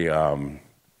family,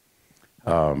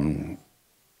 when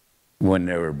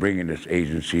they were bringing this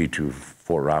agency to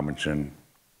Fort Robinson,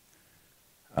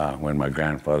 when my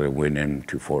grandfather went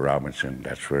into Fort Robinson,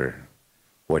 that's where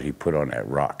what he put on that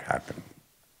rock happened.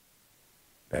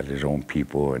 That his own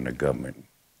people and the government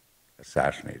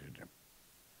assassinated him.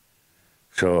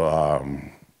 So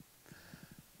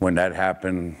when that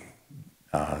happened,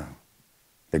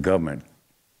 the government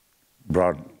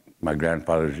brought my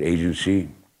grandfather's agency,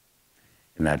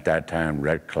 and at that time,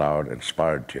 Red Cloud and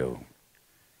Spotted Tail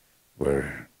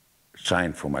were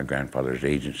signed for my grandfather's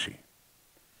agency,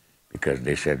 because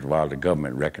they said, well, the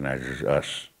government recognizes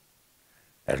us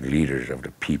as leaders of the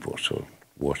people, so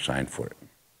we'll sign for it.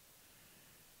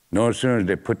 No sooner as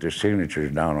they put their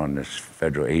signatures down on this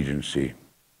federal agency,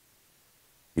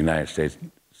 the United States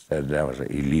said that was an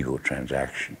illegal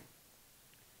transaction,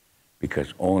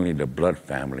 because only the blood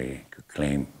family could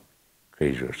claim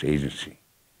Crazy Horse agency,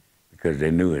 because they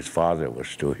knew his father was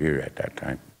still here at that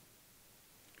time.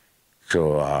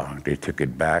 So they took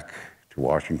it back to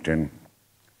Washington,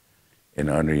 and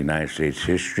under United States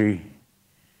history,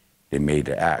 they made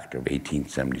the Act of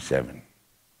 1877,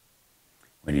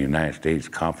 when the United States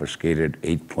confiscated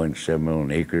 8.7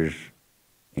 million acres,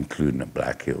 including the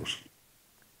Black Hills.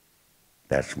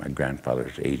 That's my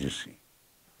grandfather's agency,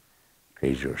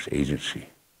 Crazy Horse agency.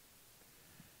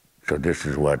 So this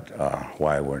is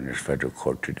why we're in this federal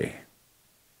court today,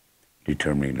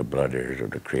 determining the blood heirs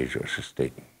of the Crazy Horse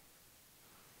estate.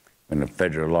 When the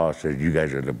federal law says you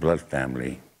guys are the blood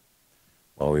family,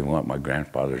 well, we want my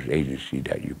grandfather's agency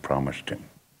that you promised him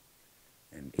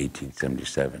in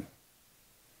 1877.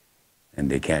 And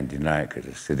they can't deny it because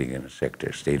it's sitting in a Secretary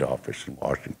of State office in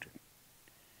Washington,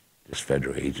 this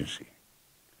federal agency.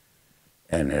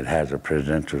 And it has a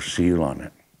presidential seal on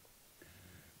it.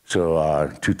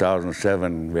 So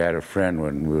 2007, we had a friend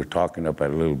when we were talking up at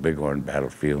a Little Bighorn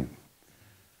battlefield.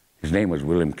 His name was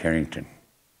William Carrington.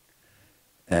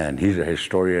 And he's a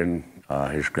historian.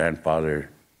 His grandfather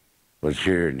was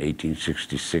here in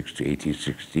 1866 to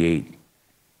 1868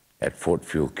 at Fort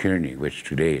Field Kearney, which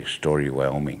today is Story,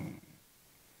 Wyoming.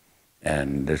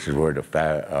 And this is where the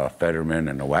Fetterman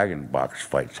and the wagon box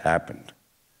fights happened.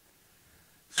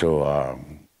 So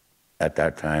at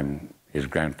that time, his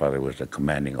grandfather was the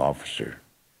commanding officer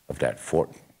of that Fort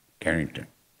Carrington.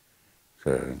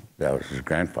 So that was his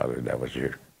grandfather that was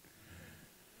here.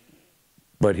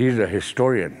 But he's a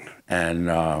historian,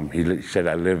 and he said,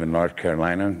 I live in North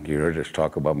Carolina. He heard us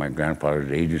talk about my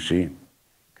grandfather's agency.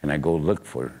 Can I go look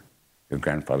for your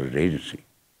grandfather's agency?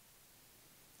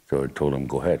 So I told him,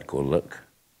 go ahead, go look.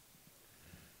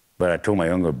 But I told my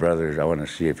younger brothers, I want to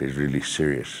see if he's really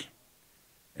serious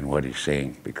in what he's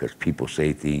saying, because people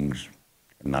say things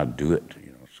and not do it,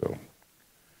 you know. So,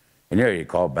 and there he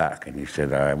called back, and he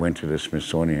said, I went to the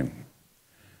Smithsonian.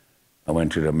 I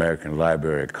went to the American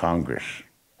Library of Congress.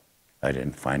 I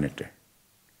didn't find it there.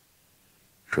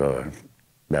 So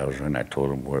that was when I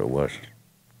told him where it was.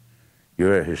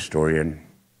 You're a historian,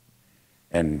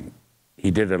 and he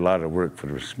did a lot of work for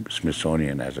the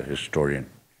Smithsonian as a historian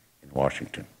in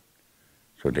Washington,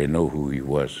 so they know who he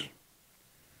was.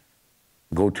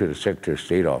 Go to the Secretary of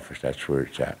State office, that's where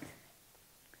it's at.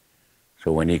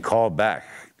 So when he called back,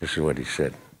 this is what he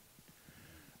said.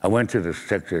 I went to the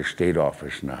Secretary of State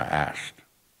office and I asked,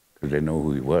 because they know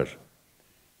who he was.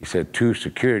 He said, 2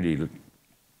 security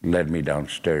led me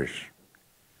downstairs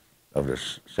of the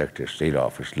Secretary of State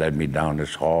office, led me down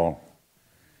this hall.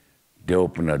 They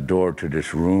opened a door to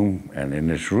this room, and in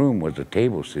this room was a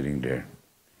table sitting there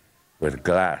with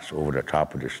glass over the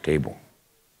top of this table.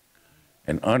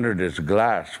 And under this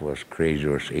glass was Crazy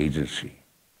Horse agency,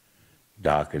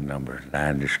 docket number,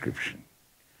 land description.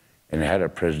 And it had a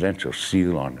presidential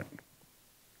seal on it.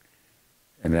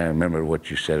 And I remember what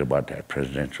you said about that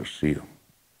presidential seal.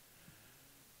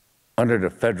 Under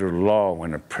the federal law,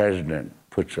 when a president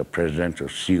puts a presidential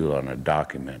seal on a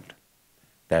document,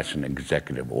 that's an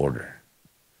executive order.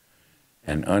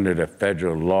 And under the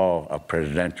federal law, a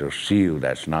presidential seal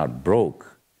that's not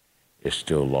broke is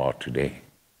still law today.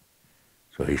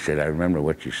 So he said, I remember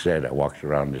what you said. I walked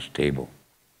around this table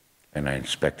and I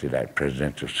inspected that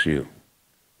presidential seal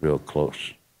real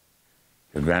close.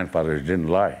 His grandfathers didn't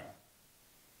lie.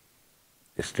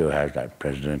 it still has that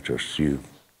presidential seal.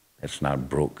 It's not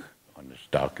broke on this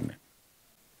document.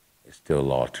 It's still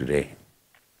law today.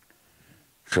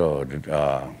 So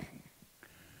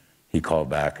he called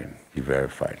back and he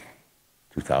verified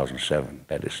 2007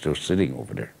 that it's still sitting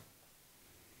over there.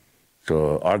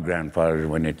 So our grandfathers,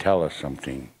 when they tell us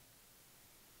something,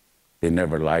 they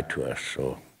never lie to us.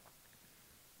 So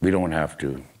we don't have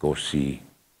to go see.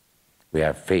 We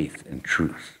have faith in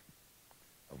truth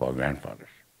of our grandfathers.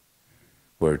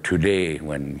 Where today,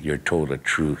 when you're told the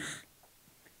truth,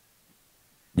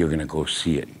 you're going to go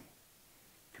see it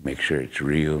to make sure it's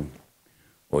real,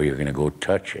 or you're going to go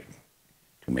touch it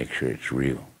to make sure it's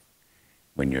real.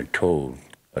 When you're told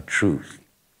a truth,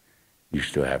 you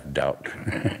still have doubt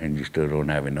and you still don't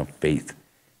have enough faith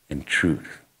in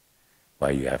truth.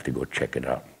 Why you have to go check it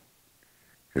out.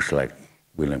 Just like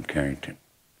William Carrington.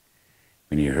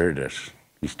 When he heard us,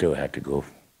 he still had to go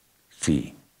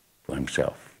see for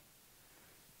himself.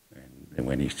 And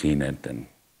when he seen it, then,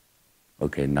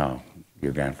 okay, now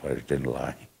your grandfathers didn't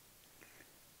lie.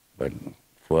 But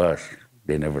for us,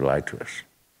 they never lied to us.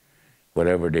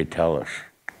 Whatever they tell us,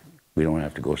 we don't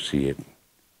have to go see it.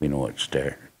 We know it's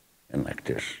there, and like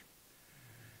this.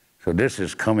 So this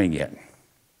is coming yet,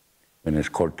 when this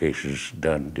court case is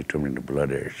done, determining the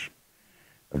blood heirs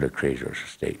of the Crazors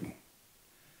estate.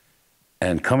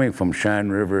 And coming from Cheyenne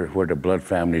River, where the blood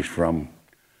family's from,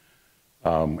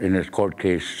 in this court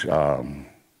case,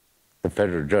 the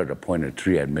federal judge appointed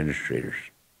 3 administrators.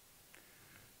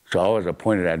 So I was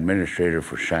appointed administrator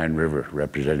for Cheyenne River,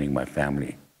 representing my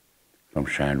family from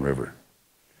Cheyenne River.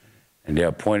 And they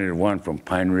appointed one from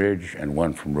Pine Ridge and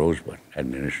one from Rosebud,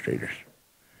 administrators.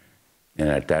 And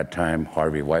at that time,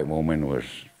 Harvey White Woman was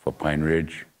for Pine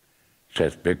Ridge,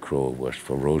 Seth Big Crow was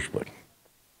for Rosebud.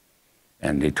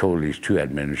 And they told these 2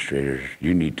 administrators,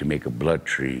 you need to make a blood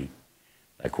tree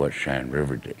like what Cheyenne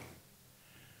River did.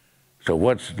 So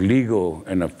what's legal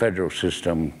in a federal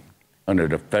system, under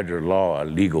the federal law, a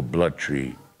legal blood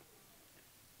tree,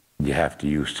 you have to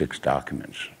use 6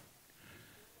 documents.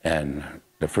 And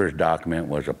the first document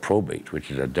was a probate, which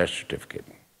is a death certificate.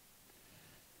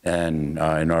 And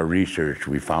in our research,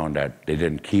 we found that they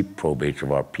didn't keep probates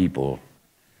of our people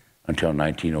until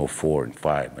 1904 and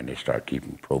 5, when they start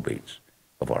keeping probates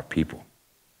of our people.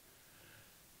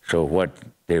 So what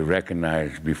they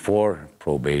recognized before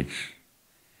probates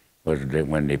was that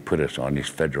when they put us on these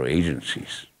federal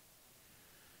agencies,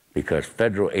 because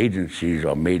federal agencies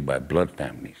are made by blood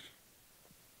families.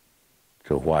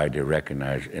 So why they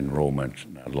recognize enrollments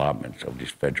and allotments of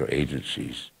these federal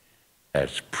agencies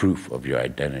as proof of your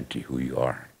identity, who you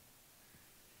are.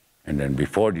 And then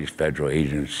before these federal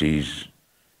agencies,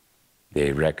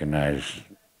 they recognize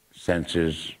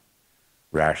census,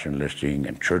 ration listing,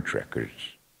 and church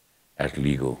records as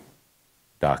legal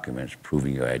documents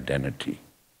proving your identity.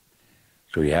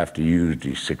 So you have to use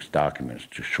these 6 documents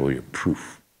to show your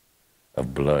proof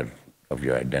of blood, of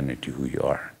your identity, who you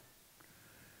are.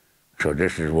 So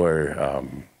this is where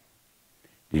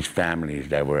these families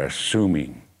that were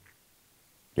assuming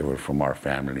they were from our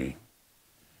family,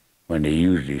 when they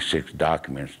use these 6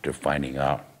 documents, they're finding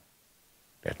out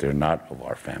that they're not of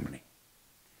our family,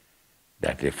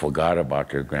 that they forgot about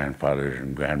their grandfathers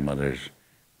and grandmothers,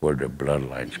 where their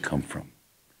bloodlines come from,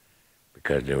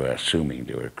 because they were assuming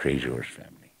they were Crazors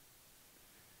family.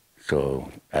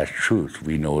 So as truth,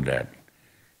 we know that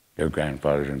their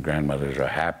grandfathers and grandmothers are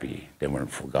happy they weren't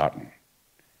forgotten,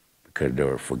 because they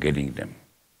were forgetting them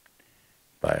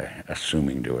by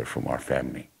assuming they were from our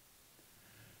family.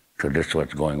 So this is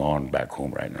what's going on back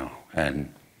home right now.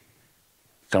 And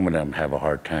some of them have a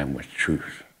hard time with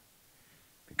truth,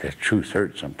 because truth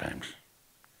hurts sometimes.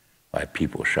 Why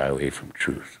people shy away from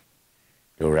truth.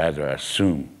 They'll rather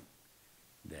assume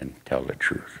than tell the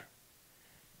truth.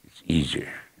 It's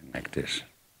easier like this.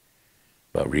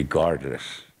 But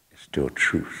regardless, it's still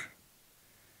truth.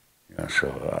 You know, so,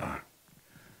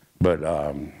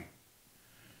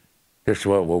 this is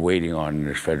what we're waiting on in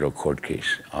this federal court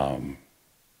case.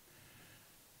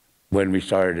 When we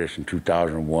started this in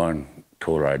 2001,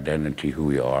 told our identity, who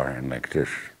we are, and like this.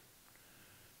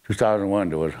 2001,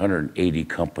 there was 180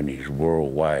 companies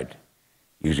worldwide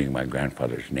using my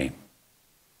grandfather's name.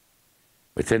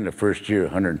 Within the first year,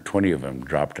 120 of them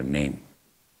dropped a name.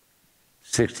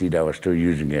 60 that were still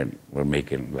using it were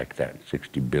making like that,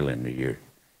 60 billion a year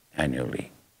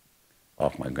annually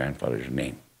off my grandfather's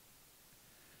name.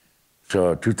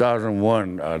 So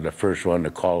 2001, the first one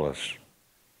to call us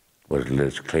was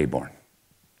Liz Claiborne.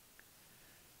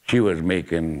 She was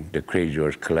making the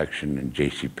Crazors collection in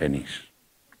JCPenney's.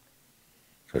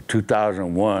 So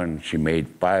 2001, she made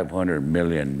 500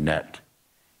 million net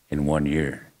in 1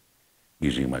 year,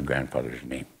 using my grandfather's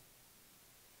name.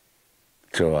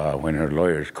 So when her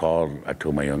lawyers called, I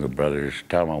told my younger brothers,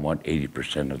 tell them I want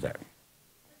 80% of that.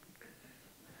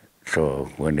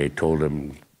 So when they told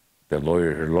them, her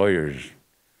lawyers,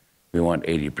 we want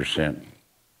 80%,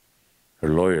 her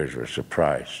lawyers were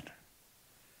surprised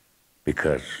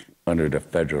because under the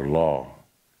federal law,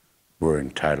 we're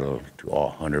entitled to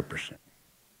all 100%.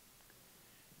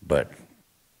 But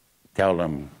tell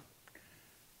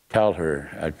her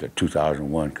at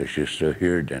 2001, because she's still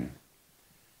here then,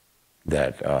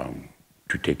 that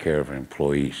to take care of her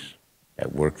employees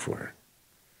that work for her,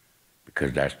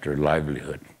 because that's their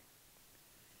livelihood.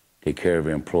 Take care of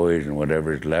your employees, and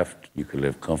whatever is left, you can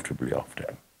live comfortably off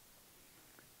that.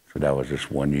 So that was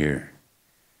just 1 year.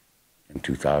 In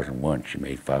 2001, she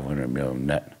made $500 million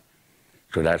net.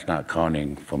 So that's not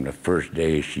counting from the first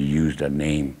day she used a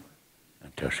name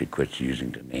until she quits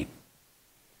using the name.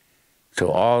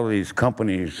 So all these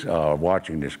companies are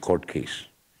watching this court case.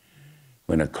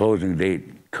 When a closing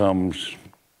date comes,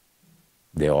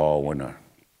 they all want to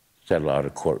settle out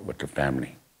of court with the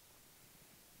family.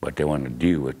 But they want to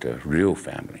deal with the real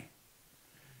family.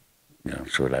 You know,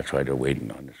 so that's why they're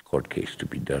waiting on this court case to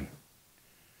be done.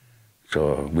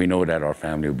 So we know that our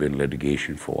family will be in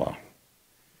litigation for a while.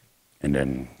 And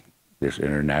then this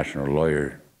international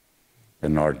lawyer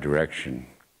in our direction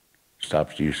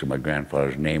stops the use of my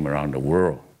grandfather's name around the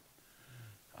world.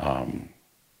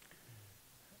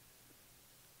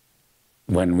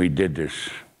 When we did this,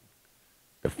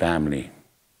 the family,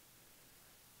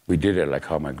 we did it like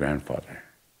how my grandfather,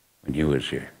 when he was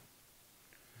here.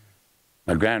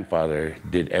 My grandfather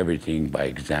did everything by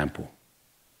example.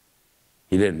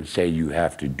 He didn't say you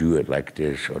have to do it like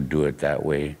this or do it that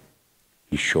way.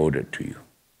 He showed it to you.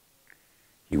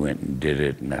 He went and did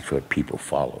it, and that's what people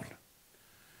followed.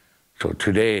 So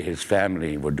today, his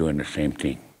family were doing the same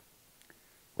thing,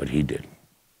 what he did.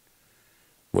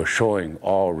 We're showing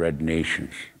all red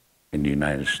nations in the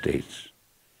United States,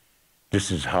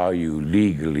 this is how you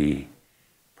legally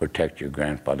protect your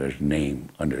grandfather's name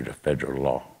under the federal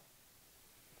law.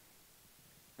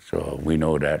 So we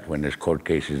know that when this court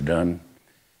case is done,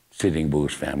 Sitting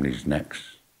Bull's family's next.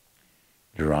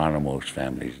 Geronimo's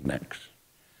family's next.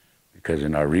 Because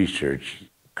in our research,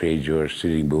 Crazy Horse,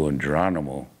 Sitting Bull, and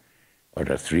Geronimo are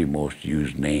the 3 most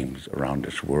used names around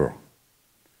this world.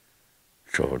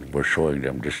 So we're showing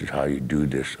them this is how you do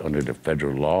this under the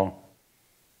federal law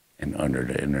and under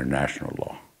the international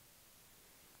law.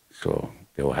 So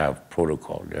they'll have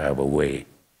protocol, they'll have a way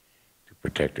to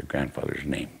protect their grandfather's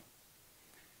name.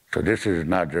 So this is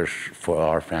not just for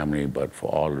our family, but for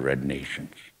all the red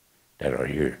nations that are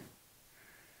here.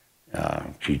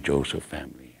 Chief Joseph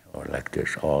family, or like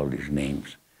this, all these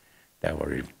names that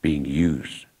were being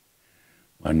used.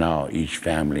 But now each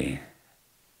family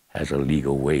has a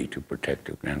legal way to protect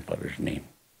their grandfather's name.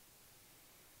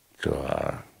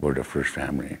 So we're the first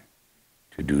family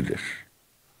to do this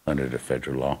under the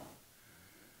federal law.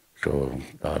 So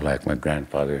like my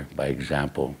grandfather, by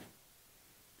example,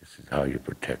 this is how you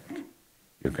protect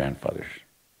your grandfathers.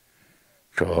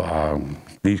 So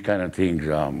these kind of things,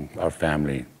 our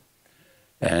family,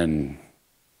 and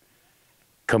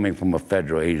coming from a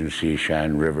federal agency,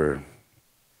 Cheyenne River,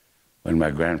 when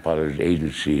my grandfather's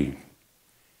agency,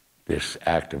 this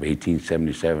act of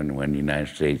 1877, when the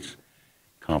United States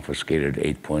confiscated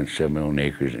 8.7 million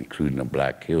acres, including the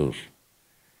Black Hills,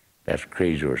 that's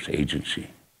Crazy Horse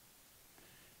agency.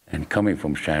 And coming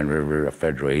from Cheyenne River, a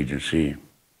federal agency,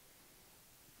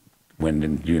 when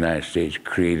the United States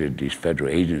created these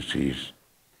federal agencies,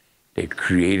 they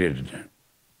created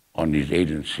on these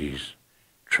agencies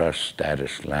trust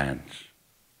status lands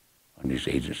on these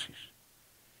agencies.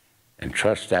 And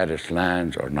trust status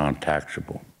lands are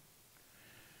non-taxable.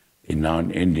 A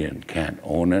non-Indian can't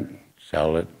own it,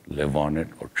 sell it, live on it,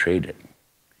 or trade it.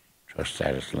 Trust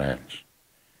status lands.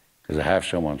 Because I have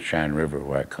some on Cheyenne River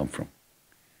where I come from.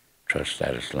 Trust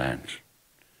status lands.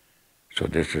 So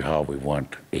this is how we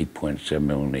want 8.7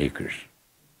 million acres,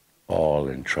 all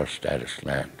in trust status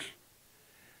lands.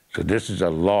 So this is a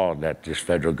law that this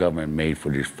federal government made for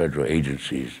these federal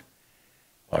agencies.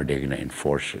 Are they going to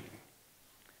enforce it?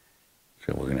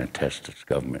 So we're going to test this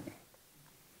government.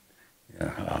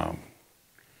 Yeah,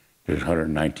 there's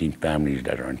 119 families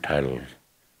that are entitled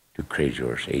to Crazy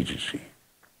Horse agency.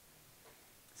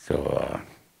 So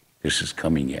this is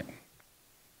coming yet.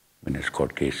 When this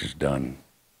court case is done,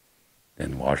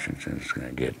 then Washington is going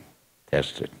to get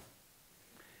tested.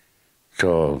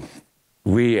 So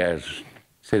we as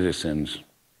citizens,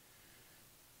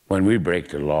 when we break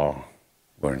the law,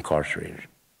 we're incarcerated.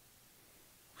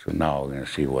 So now we're going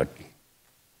to see what,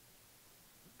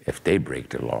 if they break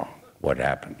the law, what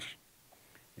happens.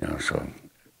 So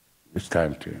it's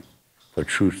time for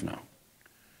truth now.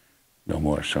 No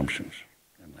more assumptions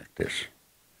and like this.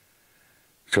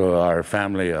 So our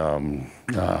family,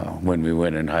 when we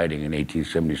went in hiding in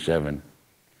 1877,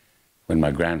 when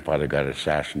my grandfather got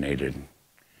assassinated,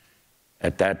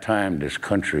 at that time, this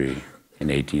country, in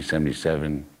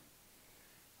 1877,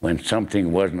 when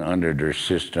something wasn't under their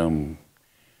system,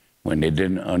 when they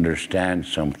didn't understand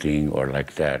something or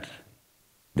like that,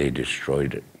 they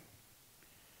destroyed it.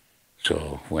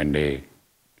 So when they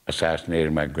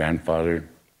assassinated my grandfather,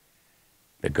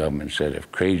 the government said,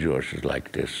 if Crazy Horse is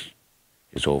like this,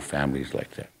 his whole family's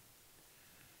like that.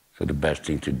 So the best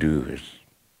thing to do is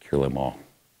kill them all.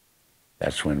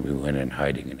 That's when we went in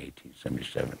hiding in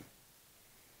 1877.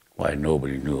 Why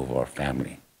nobody knew of our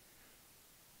family.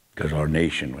 Because our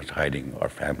nation was hiding our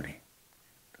family,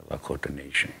 the Lakota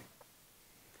Nation.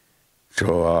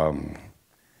 So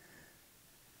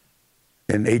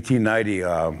in 1890,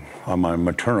 on my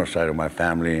maternal side of my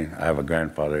family, I have a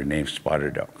grandfather named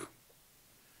Spotted Elk,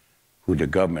 who the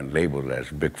government labeled as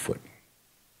Bigfoot.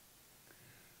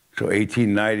 So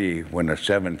 1890, when the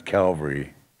 7th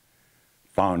Cavalry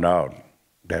found out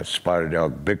that Spotted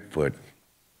Elk Bigfoot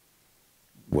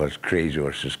was Crazy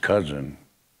Horse's cousin,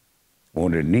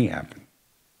 Wounded Knee happened.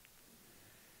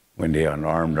 When they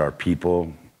unarmed our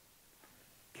people,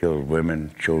 killed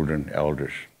women, children,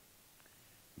 elders,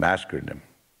 massacred them.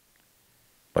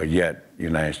 But yet,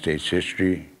 United States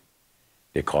history,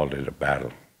 they called it a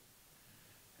battle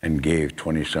and gave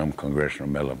 20-some Congressional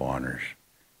Medal of Honors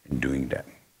in doing that.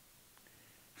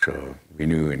 So we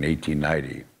knew in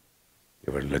 1890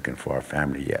 they were looking for our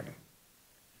family yet.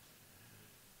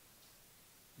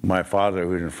 My father,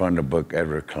 who's in front of the book,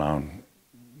 Arbor Clown,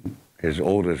 his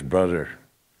oldest brother,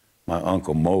 my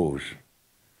Uncle Mose,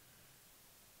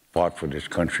 fought for this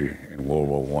country in World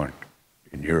War I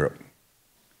in Europe.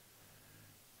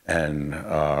 And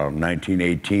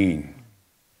 1918,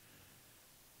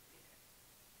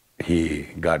 he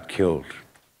got killed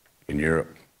in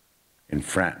Europe, in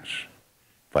France,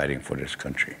 fighting for this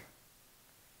country.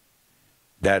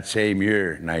 That same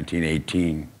year,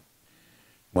 1918,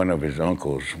 one of his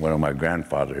uncles, one of my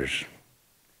grandfathers,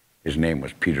 his name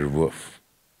was Peter Wolf,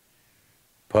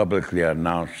 publicly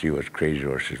announced he was Crazy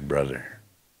Horse's brother.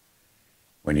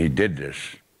 When he did this,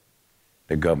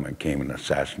 the government came and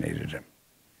assassinated him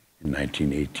in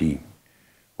 1918,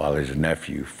 while his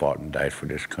nephew fought and died for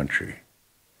this country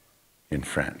in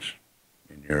France,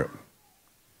 in Europe.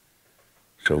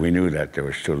 So we knew that they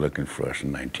were still looking for us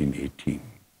in 1918.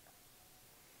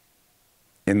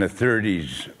 In the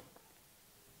 30s,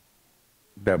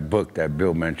 that book that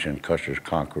Bill mentioned, Custer's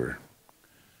Conqueror,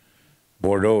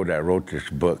 Bordeaux, that wrote this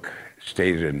book,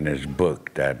 stated in his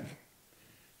book that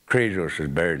Crazy Horse was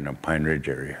buried in the Pine Ridge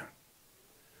area.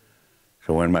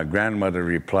 So when my grandmother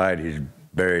replied, he's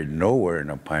buried nowhere in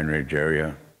the Pine Ridge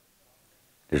area,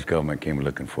 this government came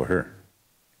looking for her.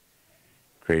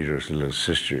 Crazy Horse's little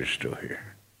sister is still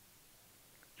here.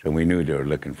 So we knew they were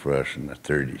looking for us in the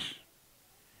 30s.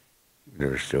 They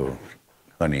were still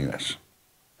hunting us.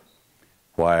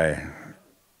 Why,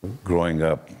 growing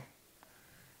up,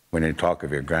 when they talk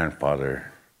of your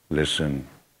grandfather, listen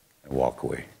and walk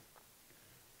away.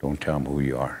 Don't tell them who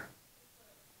you are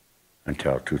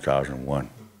until 2001.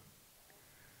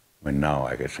 When now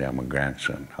I can say I'm a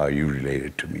grandson, how you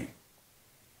related to me.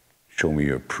 Show me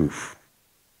your proof,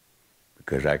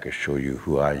 because I could show you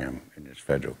who I am in this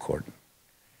federal court,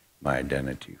 my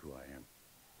identity, who I am.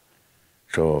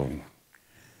 So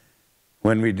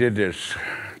when we did this,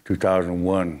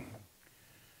 2001,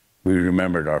 we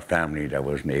remembered our family that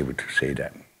wasn't able to say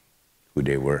that, who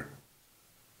they were.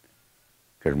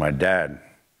 Because my dad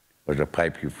was a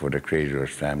pipe for the Crazy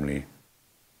Horse family.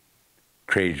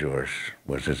 Crazy Horse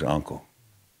was his uncle.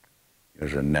 He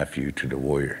was a nephew to the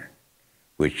warrior,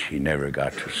 which he never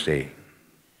got to say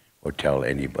or tell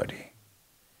anybody.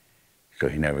 So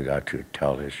he never got to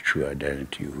tell his true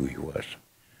identity, who he was,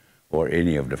 or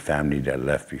any of the family that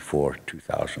left before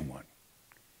 2001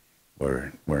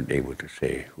 weren't able to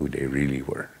say who they really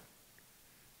were,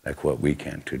 like what we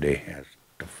can today as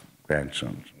the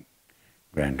grandsons and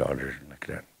granddaughters and like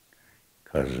that,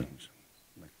 cousins,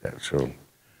 like that. So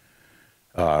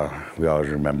we always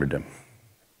remembered them,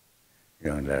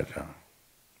 that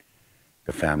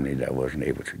the family that wasn't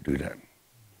able to do that.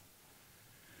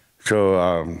 So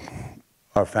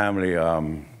our family,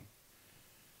 in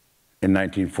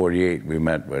 1948, we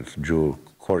met with Jewel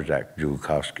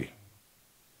Julkowski.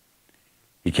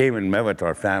 He came and met with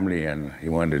our family, and he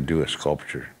wanted to do a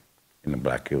sculpture in the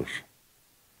Black Hills.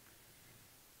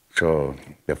 So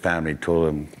the family told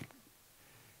him,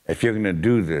 if you're going to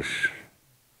do this,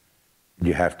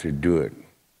 you have to do it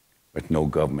with no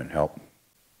government help.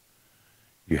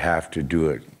 You have to do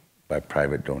it by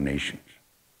private donations.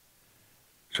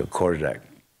 So Korzak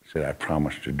said, I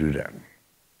promise to do that.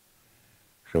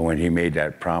 So when he made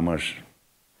that promise,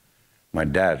 my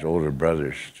dad's older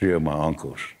brothers, 3 of my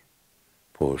uncles,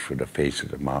 posed for the face of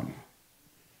the mountain.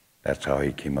 That's how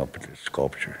he came up with the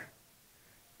sculpture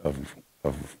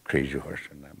of Crazy Horse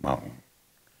in that mountain.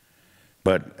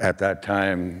 But at that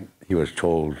time, he was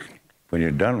told, when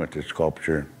you're done with the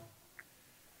sculpture,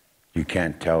 you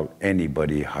can't tell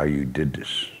anybody how you did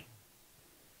this.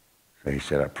 So he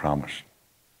said, I promise.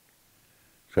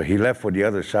 So he left for the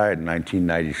other side in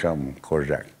 1990-something,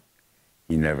 Korzak.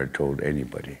 He never told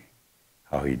anybody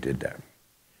how he did that.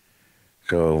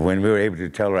 So when we were able to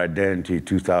tell our identity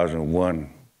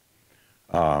 2001,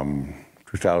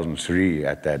 2003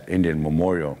 at that Indian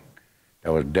memorial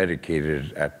that was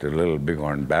dedicated at the Little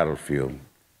Bighorn battlefield,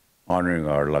 honoring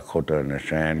our Lakota and the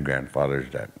Cheyenne grandfathers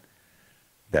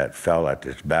that fell at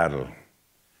this battle.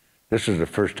 This is the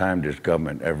first time this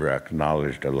government ever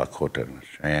acknowledged the Lakota and the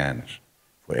Cheyennes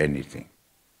for anything.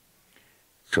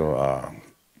 So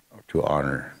to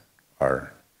honor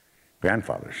our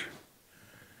grandfathers.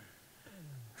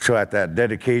 So at that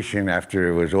dedication, after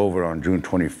it was over on June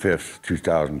 25th,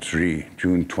 2003,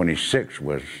 June 26th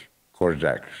was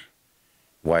Korzak's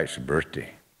wife's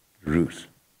birthday, Ruth.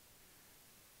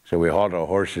 So we hauled our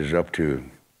horses up to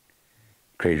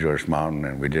Crazy Horse Mountain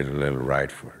and we did a little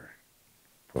ride for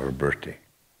her birthday.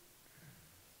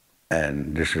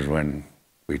 And this is when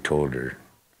we told her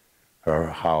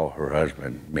how her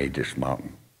husband made this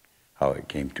mountain, how it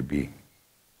came to be.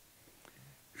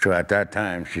 So at that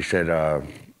time, she said,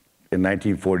 in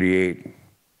 1948,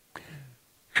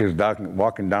 she was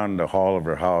walking down the hall of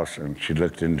her house and she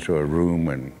looked into a room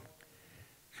and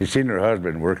she'd seen her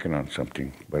husband working on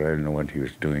something, but I didn't know what he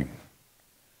was doing.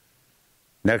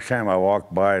 Next time I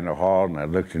walked by in the hall and I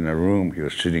looked in the room, he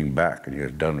was sitting back and he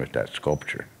was done with that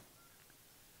sculpture.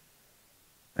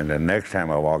 And the next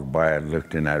time I walked by and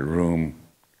looked in that room,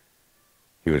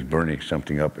 he was burning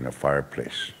something up in a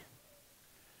fireplace.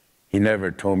 He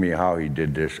never told me how he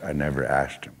did this. I never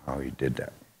asked him how he did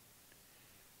that.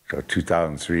 So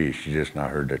 2003, she just now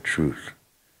heard the truth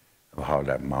of how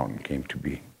that mountain came to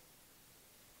be.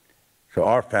 So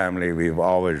our family, we've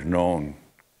always known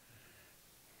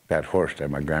that horse that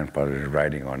my grandfather is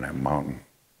riding on that mountain.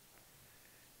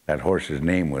 That horse's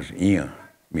name was Ian,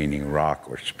 meaning rock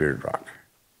or spirit rock.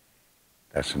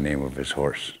 That's the name of his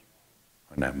horse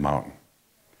on that mountain.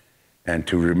 And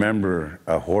to remember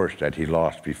a horse that he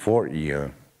lost before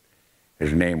Ian,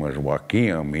 his name was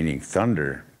Wakia, meaning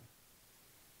thunder,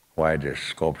 why this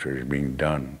sculpture is being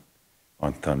done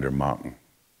on Thunder Mountain,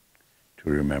 to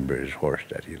remember his horse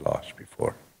that he lost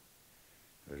before.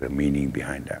 There's a meaning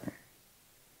behind that.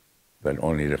 But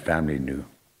only the family knew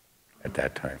at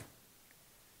that time.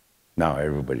 Now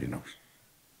everybody knows.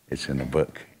 It's in the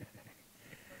book.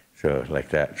 So like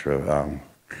that.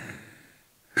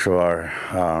 So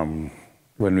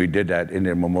when we did that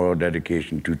Indian Memorial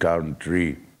Dedication in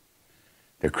 2003,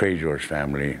 the Crazy Horse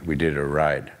family, we did a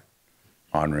ride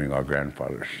honoring our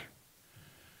grandfathers.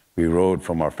 We rode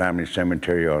from our family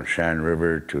cemetery on Cheyenne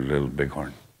River to Little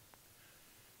Bighorn.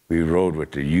 We rode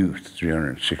with the youth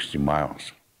 360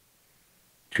 miles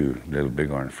to Little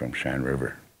Bighorn from Cheyenne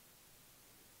River.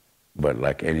 But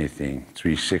like anything,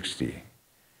 360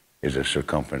 is a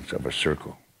circumference of a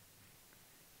circle.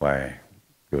 Why?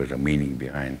 There was a meaning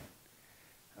behind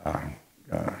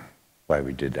why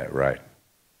we did that ride.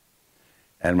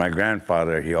 And my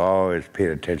grandfather, he always paid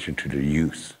attention to the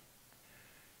youth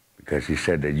because he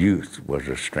said the youth was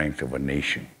the strength of a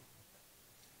nation.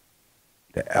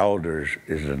 The elders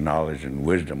is the knowledge and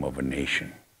wisdom of a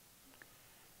nation.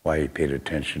 Why he paid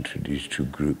attention to these two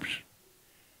groups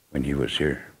when he was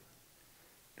here.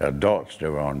 The adults, they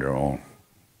were on their own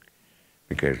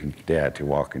because they had to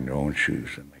walk in their own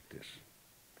shoes and like this.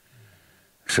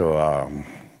 So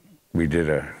we did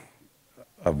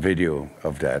a video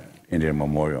of that Indian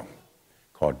memorial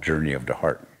called Journey of the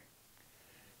Heart.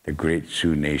 The Great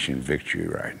Sioux Nation Victory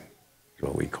Ride is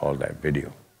what we called that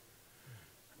video.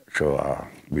 So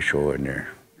we show in there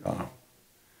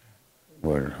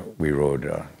where we rode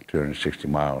 260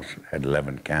 miles, had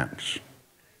 11 camps,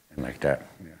 and like that.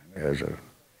 Yeah, it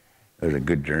was a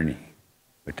good journey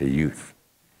with the youth,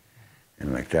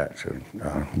 and like that. So,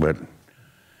 but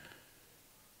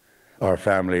our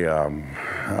family,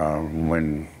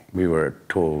 when we were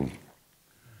told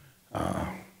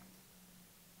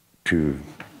to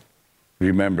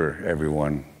remember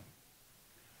everyone,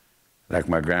 like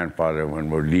my grandfather, when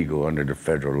we're legal under the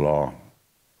federal law,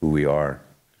 who we are,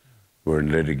 we're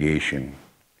in litigation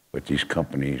with these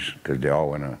companies because they all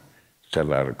want to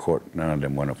settle out of court. None of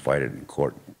them want to fight it in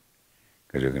court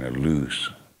because they're going to lose.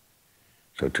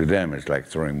 So to them, it's like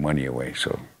throwing money away.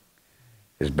 So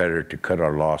it's better to cut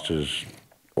our losses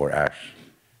or ask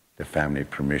the family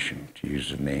permission to use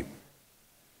the name.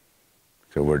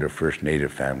 So we're the first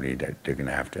Native family that they're going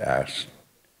to have to ask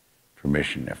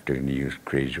permission if they're going to use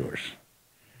Crazy Horse.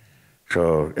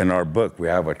 So in our book, we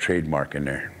have a trademark in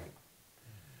there.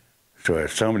 So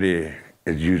if somebody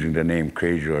is using the name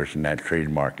Crazy Horse and that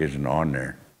trademark isn't on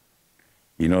there,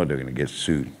 you know they're going to get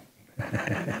sued.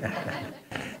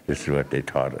 This is what they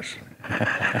taught us.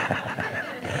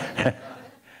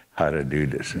 How to do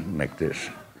this and like this.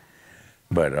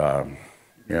 But,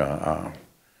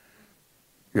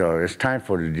 it's time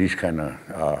for these kind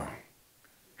of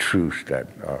truths that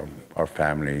our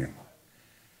family,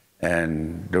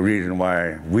 and the reason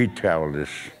why we tell this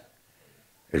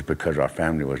is because our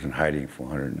family was in hiding for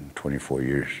 124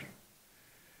 years.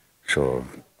 So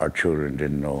our children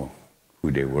didn't know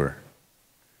who they were.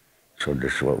 So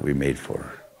this is what we made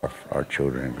for our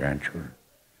children and grandchildren,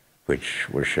 which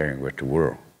we're sharing with the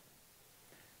world.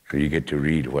 So you get to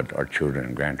read what our children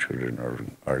and grandchildren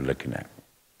are looking at.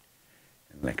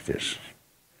 And like this,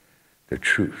 the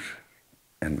truth,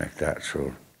 and like that.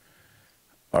 So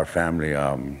our family,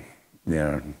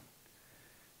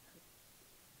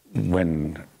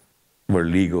 when we're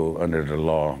legal under the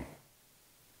law,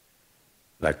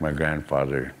 like my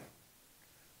grandfather,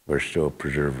 we're still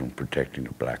preserving and protecting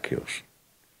the Black Hills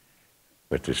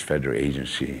with this federal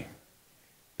agency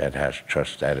that has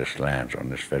trust status lands on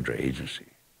this federal agency.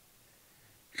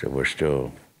 So we're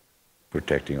still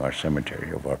protecting our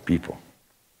cemetery of our people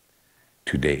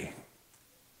today.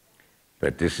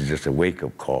 But this is just a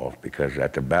wake-up call, because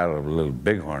at the Battle of Little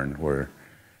Bighorn, where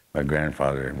my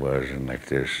grandfather was and like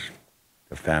this,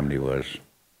 the family was,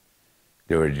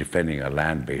 they were defending a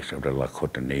land base of the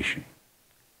Lakota Nation.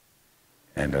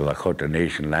 And the Lakota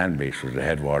Nation land base was the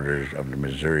headwaters of the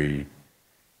Missouri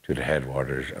to the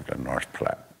headwaters of the North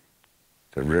Platte,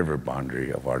 the river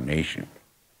boundary of our nation,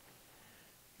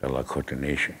 the Lakota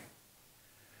Nation.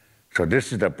 So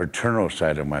this is the paternal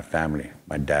side of my family,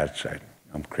 my dad's side.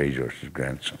 I'm Crazy Horse's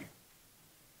grandson.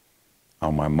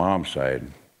 On my mom's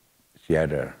side, she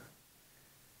had a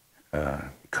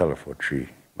colorful tree,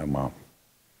 my mom,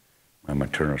 my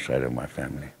maternal side of my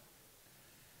family.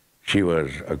 She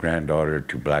was a granddaughter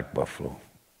to Black Buffalo,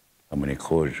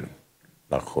 Amanikoju,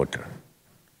 Lakota.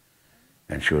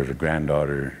 And she was a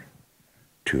granddaughter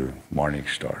to Morning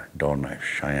Star, Dull Knife,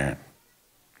 Cheyenne.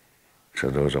 So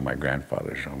those are my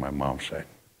grandfathers on my mom's side.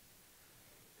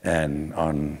 And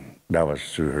that was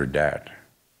through her dad.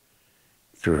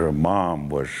 Through her mom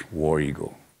was War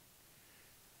Eagle.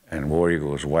 And War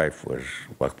Eagle's wife was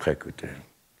Wakpekute,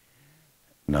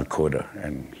 Lakota,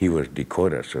 and he was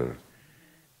Dakota, so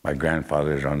my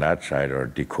grandfathers on that side are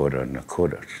Dakota and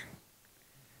Lakotas.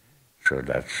 So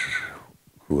that's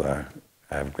who I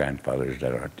have grandfathers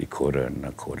that are Dakota and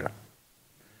Lakota.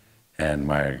 And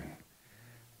my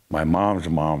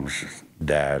mom's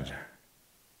dad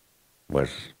was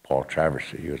Paul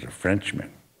Traversy. He was a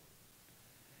Frenchman.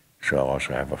 So I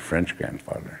also have a French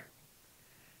grandfather.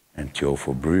 And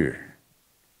Théophile Bruyère,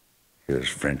 he was a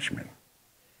Frenchman.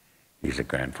 He's a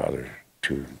grandfather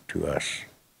to us.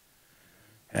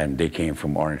 And they came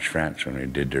from Orange, France when they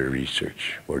did their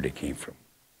research, where they came from.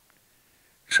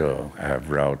 So I have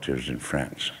relatives in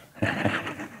France.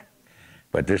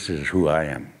 But this is who I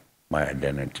am, my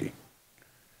identity.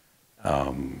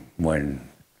 When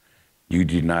you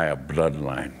deny a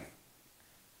bloodline,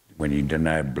 when you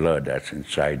deny blood that's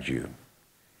inside you,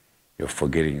 you're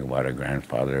forgetting about a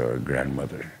grandfather or a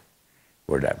grandmother,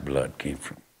 where that blood came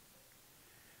from.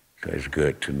 So it's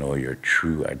good to know your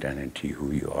true identity,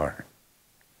 who you are,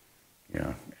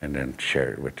 and then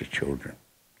share it with the children,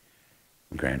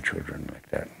 grandchildren, like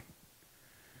that.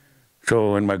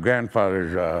 So when my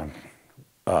grandfathers,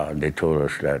 they told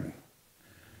us that,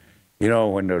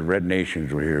 when the Red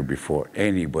Nations were here before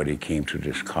anybody came to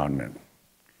this continent,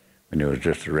 when there was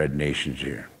just the Red Nations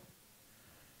here,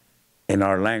 in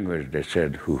our language they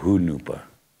said Huhunupa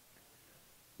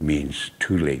means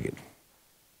two-legged.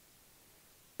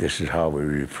 This is how we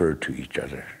refer to each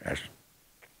other,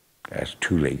 as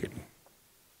two-legged.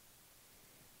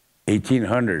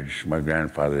 1800s, my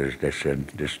grandfathers, they said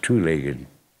this two-legged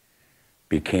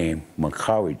became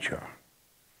Makawicha.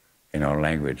 In our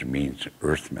language means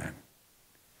earthman.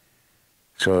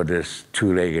 So this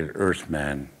two-legged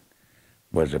earthman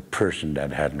was a person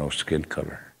that had no skin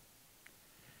color.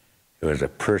 It was a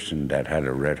person that had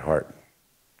a red heart,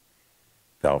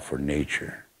 fell for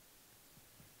nature,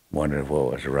 wanted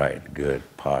what was right, good,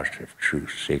 positive, true,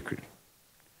 sacred.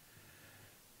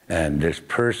 And this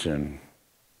person,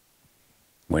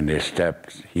 when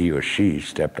he or she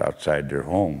stepped outside their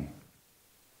home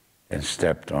and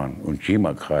stepped on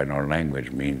Unchimaka in our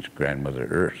language means grandmother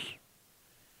earth.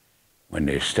 When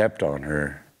they stepped on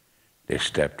her, they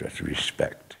stepped with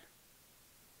respect.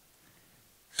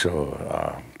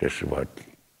 So this is what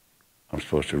I'm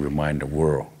supposed to remind the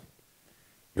world.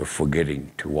 You're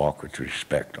forgetting to walk with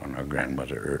respect on our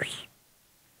grandmother earth.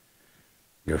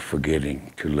 You're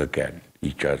forgetting to look at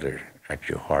each other at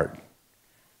your heart,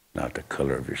 not the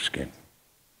color of your skin.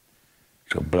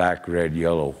 So black, red,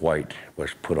 yellow, white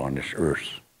was put on this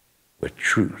earth with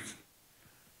truth.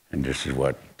 And this is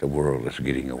what the world is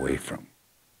getting away from.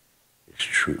 It's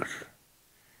truth.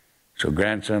 So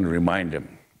grandson, remind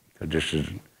him that this is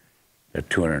the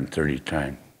 230th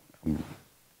time I'm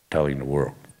telling the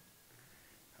world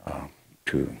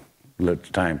it's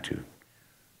time to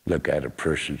look at a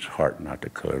person's heart, not the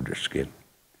color of their skin.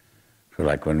 So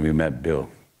like when we met Bill,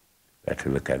 we had to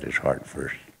look at his heart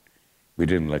first. We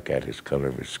didn't look at his color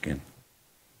of his skin,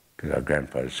 because our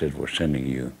grandfather said, we're sending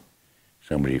you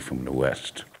somebody from the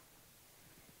West.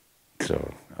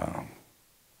 So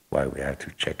why we had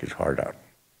to check his heart out,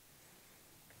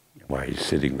 why he's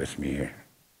sitting with me here.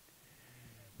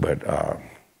 But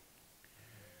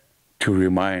to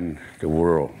remind the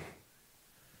world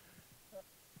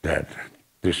that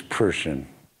this person,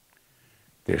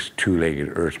 this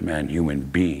two-legged earthman human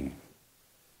being,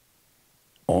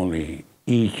 only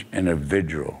each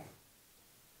individual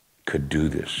could do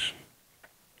this.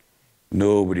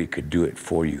 Nobody could do it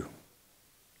for you.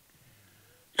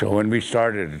 So when we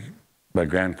started, my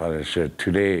grandfather said,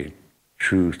 today,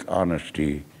 truth,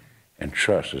 honesty, and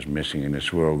trust is missing in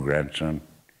this world, grandson.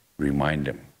 Remind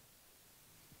them.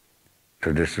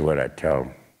 So this is what I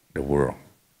tell the world.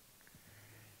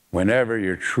 Whenever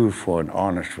you're truthful and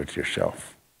honest with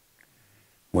yourself,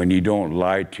 when you don't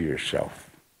lie to yourself,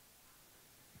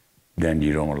 then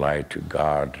you don't lie to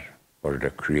God or the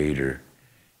Creator,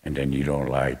 and then you don't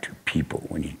lie to people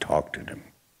when you talk to them,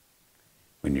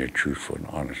 when you're truthful and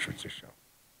honest with yourself.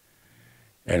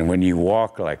 And when you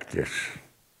walk like this,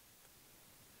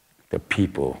 the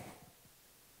people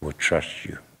will trust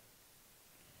you,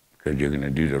 because you're going to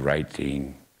do the right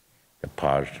thing, the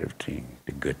positive thing,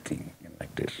 the good thing, and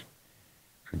like this.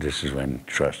 So this is when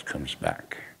trust comes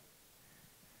back.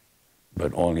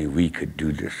 But only we could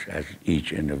do this as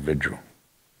each individual.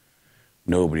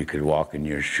 Nobody could walk in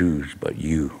your shoes but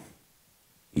you,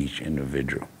 each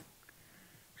individual.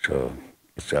 So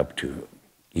it's up to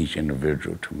each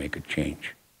individual to make a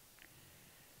change.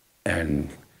 And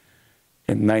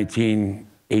in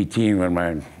 1918, when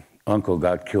my uncle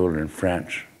got killed in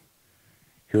France,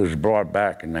 he was brought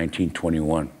back in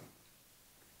 1921,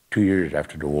 2 years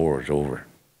after the war was over.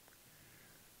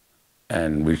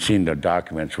 And we've seen the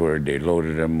documents where they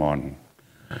loaded him on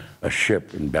a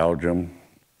ship in Belgium.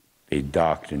 They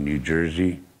docked in New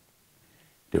Jersey.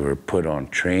 They were put on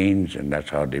trains, and that's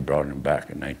how they brought him back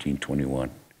in 1921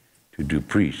 to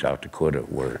Dupree, South Dakota,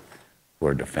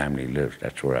 where the family lives.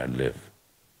 That's where I live.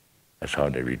 That's how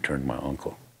they returned my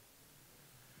uncle.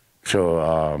 So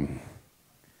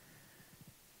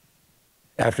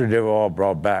after they were all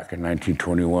brought back in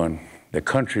 1921, the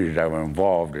countries that were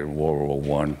involved in World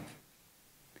War I,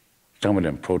 some of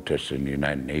them protested in the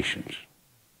United Nations.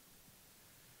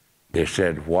 They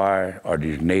said, why are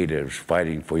these natives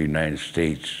fighting for the United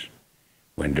States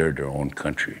when they're their own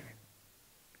country?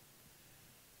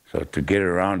 So to get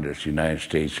around this, the United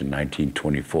States in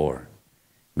 1924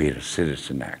 made a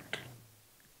Citizen Act,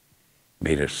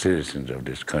 made us citizens of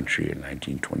this country in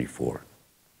 1924.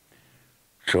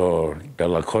 So the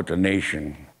Lakota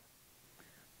Nation,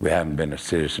 we haven't been a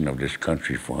citizen of this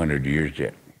country for 100 years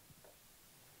yet.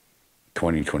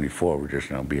 2024, we're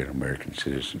just now being an American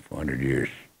citizen for 100 years,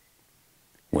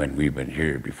 when we've been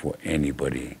here before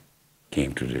anybody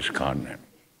came to this continent.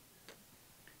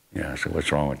 Yeah, so what's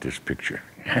wrong with this picture?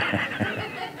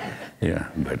 Yeah,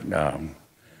 but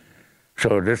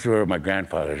so this is where my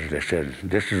grandfathers, they said,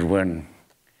 this is when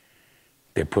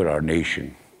they put our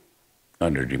nation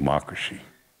under democracy,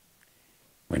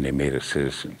 when they made us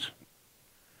citizens.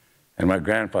 And my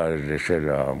grandfathers, they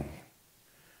said,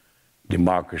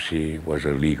 democracy was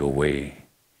a legal way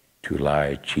to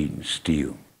lie, cheat, and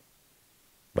steal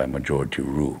by majority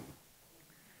rule,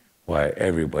 why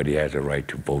everybody has a right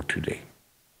to vote today.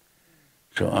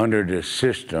 So under this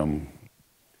system,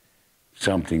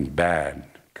 something bad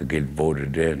could get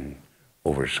voted in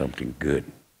over something good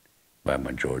by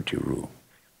majority rule.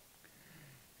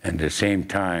 And at the same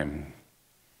time,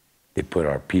 they put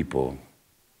our people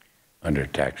under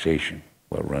taxation,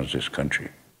 what runs this country.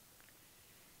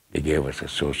 They gave us a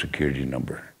Social Security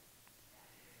number.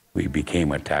 we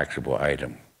became a taxable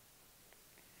item.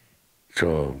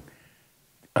 So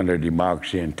under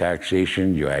democracy and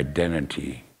taxation, your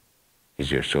identity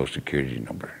is your social security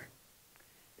number.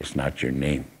 It's not your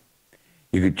name.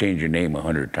 You could change your name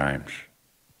 100 times,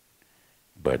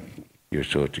 but your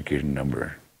social security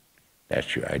number,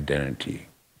 that's your identity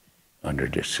under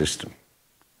this system.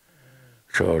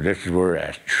 So this is where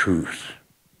as truth.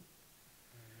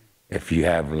 If you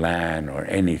have land or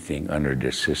anything under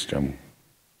this system,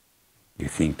 you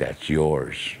think that's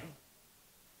yours.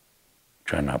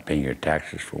 Try not paying your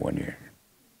taxes for 1 year.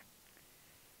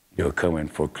 They'll come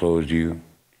and foreclose you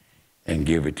and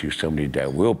give it to somebody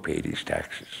that will pay these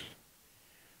taxes.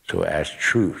 So as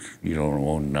truth, you don't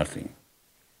own nothing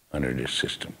under this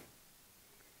system.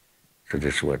 So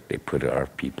this is what they put our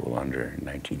people under in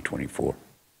 1924,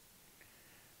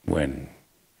 when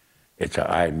it's an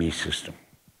I-me system,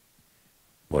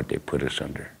 what they put us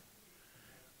under.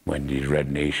 When these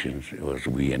red nations, it was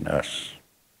we and us.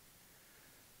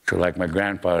 So like my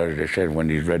grandfather, they said when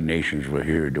these red nations were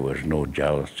here, there was no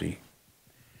jealousy,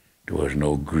 there was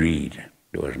no greed,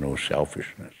 there was no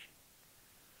selfishness,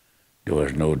 there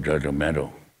was no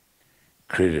judgmental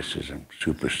criticism,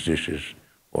 superstitious,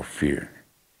 or fear.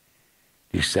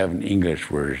 These 7 English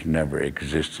words never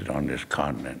existed on this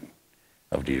continent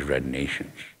of these red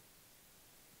nations,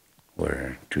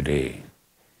 where today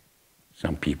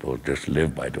some people just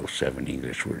live by those 7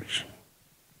 English words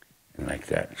and like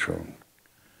that. So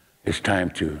it's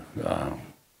time to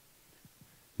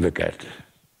look at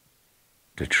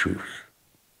the truth.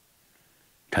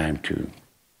 Time to,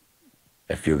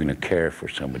 if you're going to care for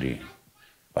somebody,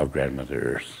 our grandmother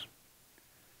Earth,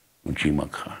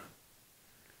 Unchimaka,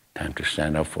 time to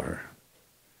stand up for her.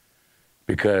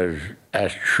 Because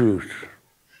as truth,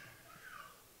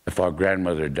 if our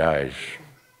grandmother dies,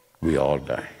 we all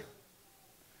die.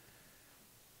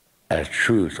 As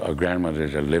truth, our grandmother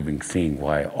is a living thing,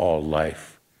 why all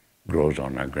life grows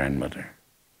on our grandmother,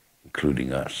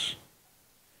 including us.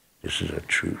 This is a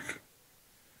truth.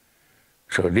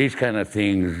 So these kind of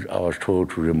things I was told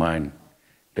to remind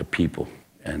the people,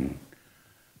 and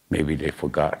maybe they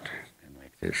forgot, and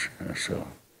like this. So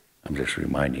I'm just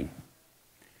reminding.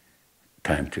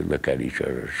 Time to look at each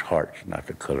other's hearts, not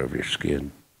the color of your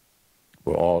skin.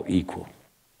 We're all equal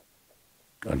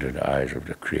under the eyes of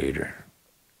the Creator.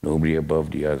 Nobody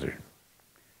above the other.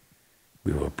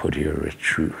 We were put here with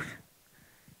truth.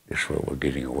 This is what we're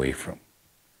getting away from.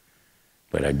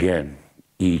 But again,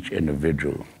 each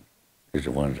individual is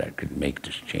the ones that could make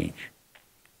this change.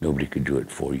 Nobody could do it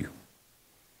for you.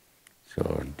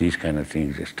 So these kind of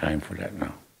things, it's time for that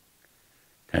now.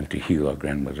 Time to heal our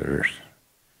grandmother Earth.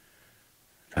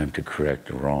 Time to correct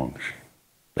the wrongs,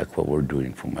 like what we're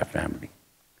doing for my family.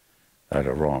 A lot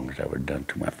of wrongs that were done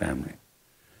to my family.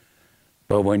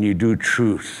 But when you do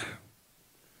truth,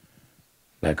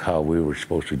 like how we were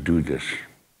supposed to do this,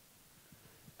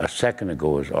 a second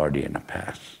ago is already in the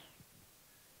past.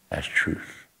 That's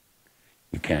truth.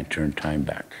 You can't turn time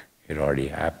back. It already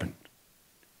happened.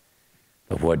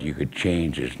 But what you could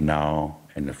change is now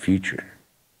and the future.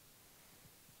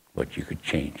 What you could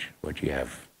change, what you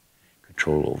have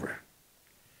control over.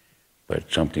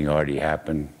 But something already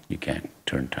happened, you can't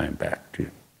turn time back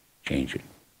to change it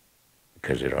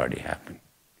because it already happened.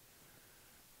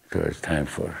 So it's time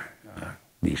for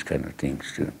these kind of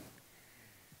things to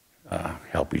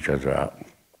help each other out,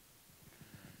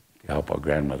 to help our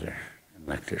grandmother, and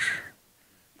like this,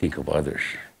 think of others,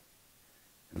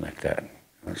 and like that.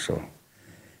 And so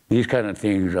these kind of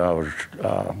things I was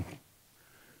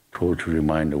told to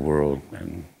remind the world,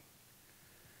 and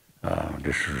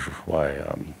this is why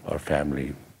our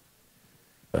family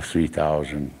of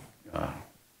 3,000,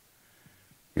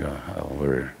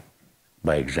 we're,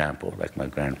 by example, like my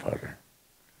grandfather,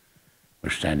 we're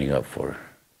standing up for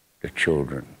the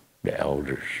children, the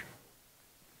elders,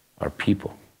 our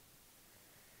people,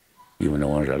 even the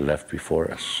ones that left before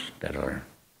us, that are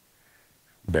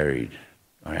buried,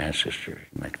 our ancestors,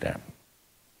 like that.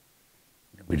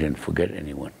 We didn't forget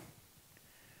anyone.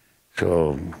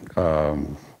 So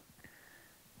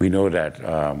we know that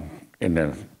in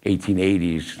the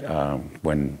 1880s,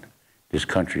 when this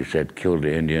country said, kill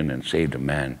the Indian and save the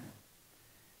man,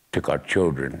 took our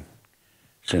children,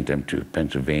 sent them to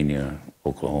Pennsylvania,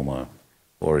 Oklahoma,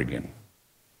 Oregon,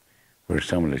 where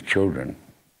some of the children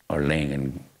are laying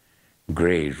in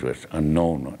graves with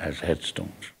unknown as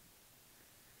headstones.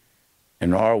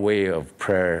 In our way of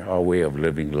prayer, our way of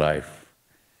living life,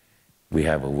 we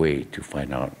have a way to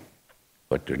find out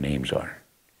what their names are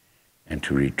and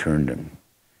to return them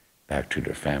back to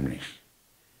their families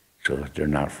so that they're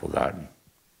not forgotten.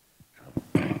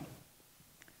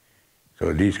 So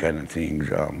So these kind of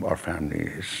things, our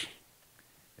family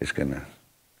is going to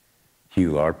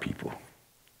heal our people,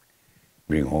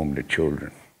 bring home the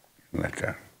children, and like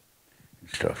that and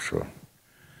stuff. So,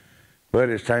 but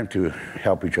it's time to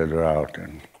help each other out,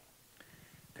 and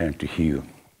time to heal,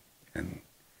 and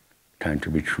time to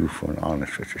be truthful and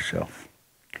honest with yourself.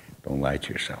 Don't lie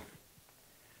to yourself,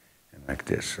 and like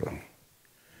this. So,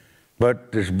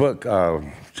 but this book,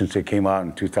 since it came out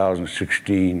in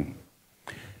 2016,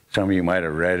 some of you might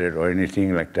have read it or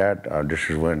anything like that. This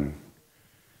is when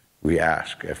we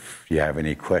ask if you have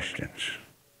any questions.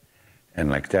 And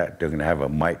like that, they're going to have a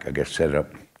mic, I guess, set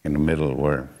up in the middle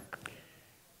where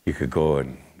you could go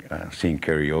and sing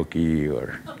karaoke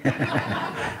or...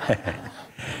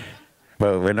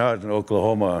 But when I was in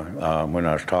Oklahoma, when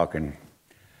I was talking,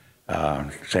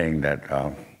 saying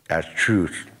that as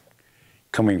truth,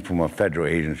 coming from a federal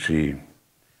agency,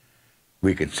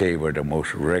 we could say we're the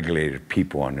most regulated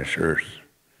people on this earth.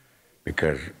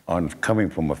 Because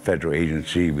coming from a federal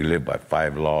agency, we live by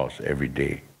 5 laws every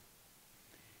day.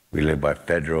 We live by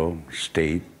federal,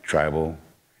 state, tribal,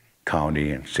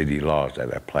 county, and city laws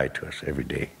that apply to us every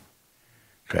day.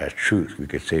 So as truth, we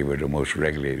could say we're the most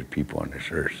regulated people on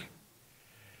this earth.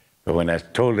 But when I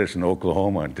told this in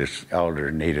Oklahoma, this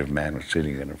elder Native man was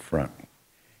sitting in the front.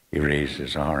 He raised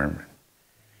his arm.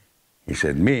 He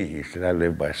said, me? He said, I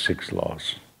live by 6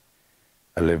 laws.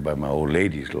 I live by my old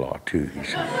lady's law, too, he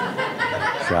said.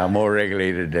 So I'm more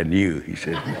regulated than you, he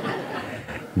said.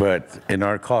 But in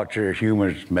our culture, humor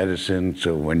is medicine,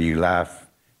 so when you laugh,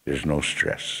 there's no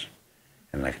stress.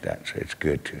 And like that, so it's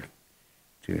good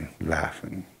to laugh,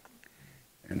 and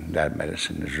that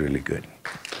medicine is really good.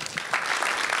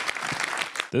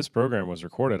 This program was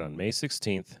recorded on May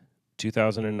 16th,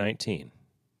 2019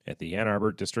 at the Ann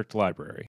Arbor District Library.